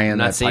really buying. I'm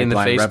not that seeing the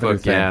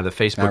Facebook. Yeah, the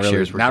Facebook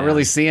shares were not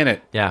really seeing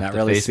it. Yeah, not the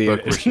really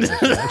Facebook seeing it.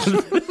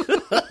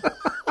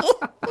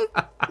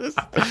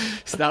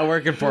 It's not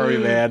working for me,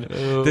 man.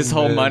 This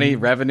whole money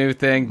revenue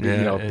thing,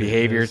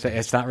 behavior thing,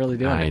 it's not really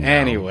doing it.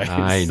 Anyway,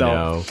 I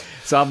know.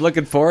 So I'm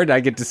looking forward. I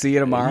get to see you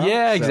tomorrow.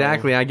 Yeah,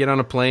 exactly. I get on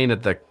a plane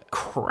at the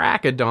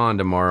crack of dawn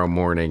tomorrow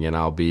morning, and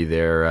I'll be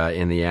there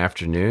in the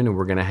afternoon, and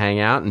we're going to hang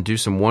out and do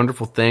some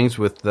wonderful things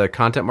with the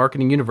Content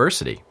Marketing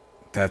University.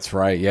 That's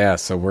right. Yeah.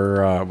 So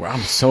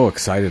I'm so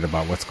excited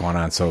about what's going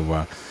on.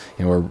 So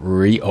we're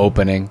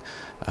reopening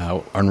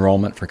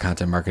enrollment for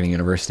Content Marketing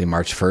University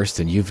March 1st,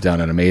 and you've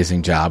done an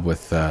amazing job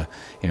with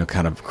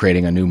kind of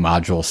creating a new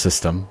module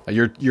system.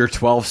 Your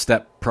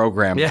 12-step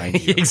program. Yeah,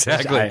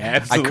 exactly. I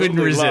couldn't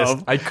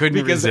resist.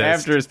 Because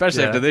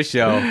especially after this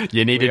show,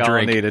 you need a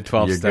drink. Need a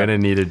 12-step. You're going to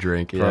need a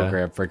drink.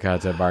 Program for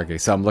content marketing.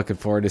 So I'm looking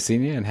forward to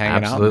seeing you and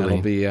hanging out.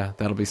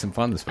 That'll be some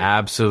fun this week.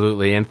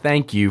 Absolutely. And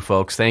thank you,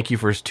 folks. Thank you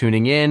for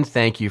tuning in.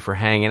 Thank you for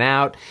hanging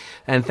out.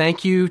 And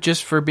thank you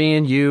just for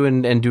being you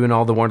and doing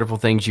all the wonderful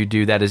things you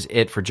do. That is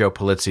it for Joe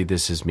Polizzi.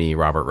 This is me,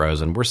 Robert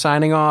Rosen. We're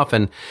signing off.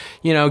 And,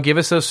 give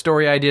us those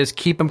story ideas.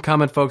 Keep them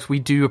coming, folks. We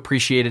do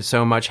appreciate it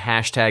so much.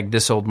 Hashtag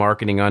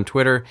 #ThisOldMarketing on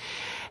Twitter.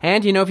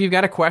 And, if you've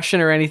got a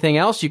question or anything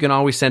else, you can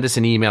always send us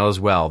an email as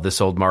well,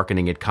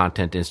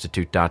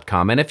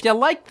 thisoldmarketing@contentinstitute.com. And if you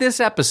like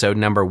this episode,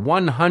 number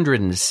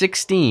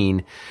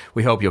 116,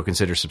 we hope you'll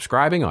consider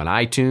subscribing on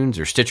iTunes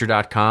or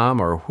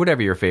Stitcher.com or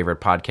whatever your favorite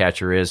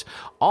podcatcher is.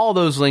 All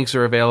those links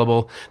are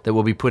available that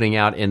we'll be putting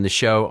out in the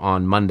show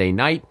on Monday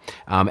night.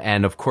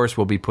 And, of course,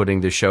 we'll be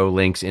putting the show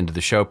links into the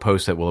show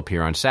post that will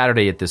appear on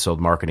Saturday at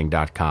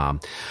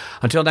thisoldmarketing.com.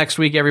 Until next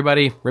week,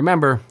 everybody,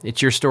 remember,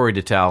 it's your story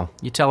to tell.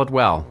 You tell it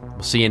well.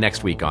 We'll see you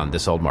next week on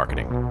This Old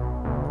Marketing.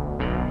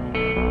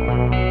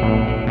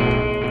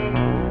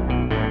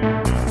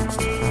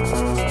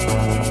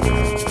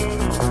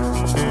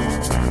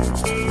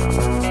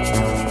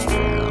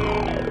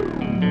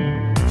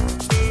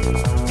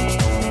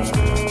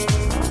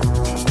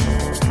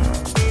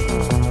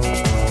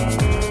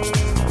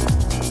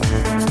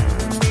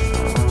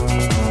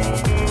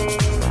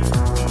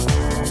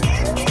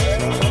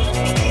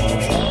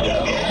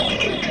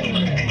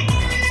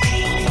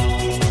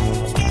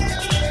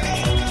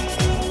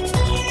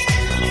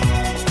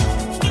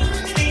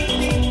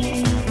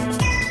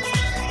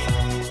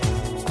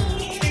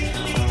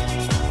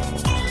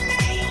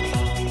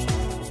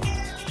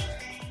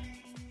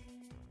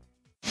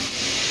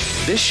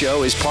 This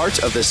show is part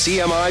of the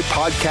CMI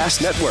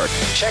Podcast Network.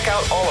 Check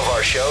out all of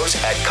our shows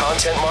at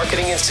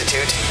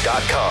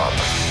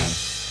ContentMarketingInstitute.com.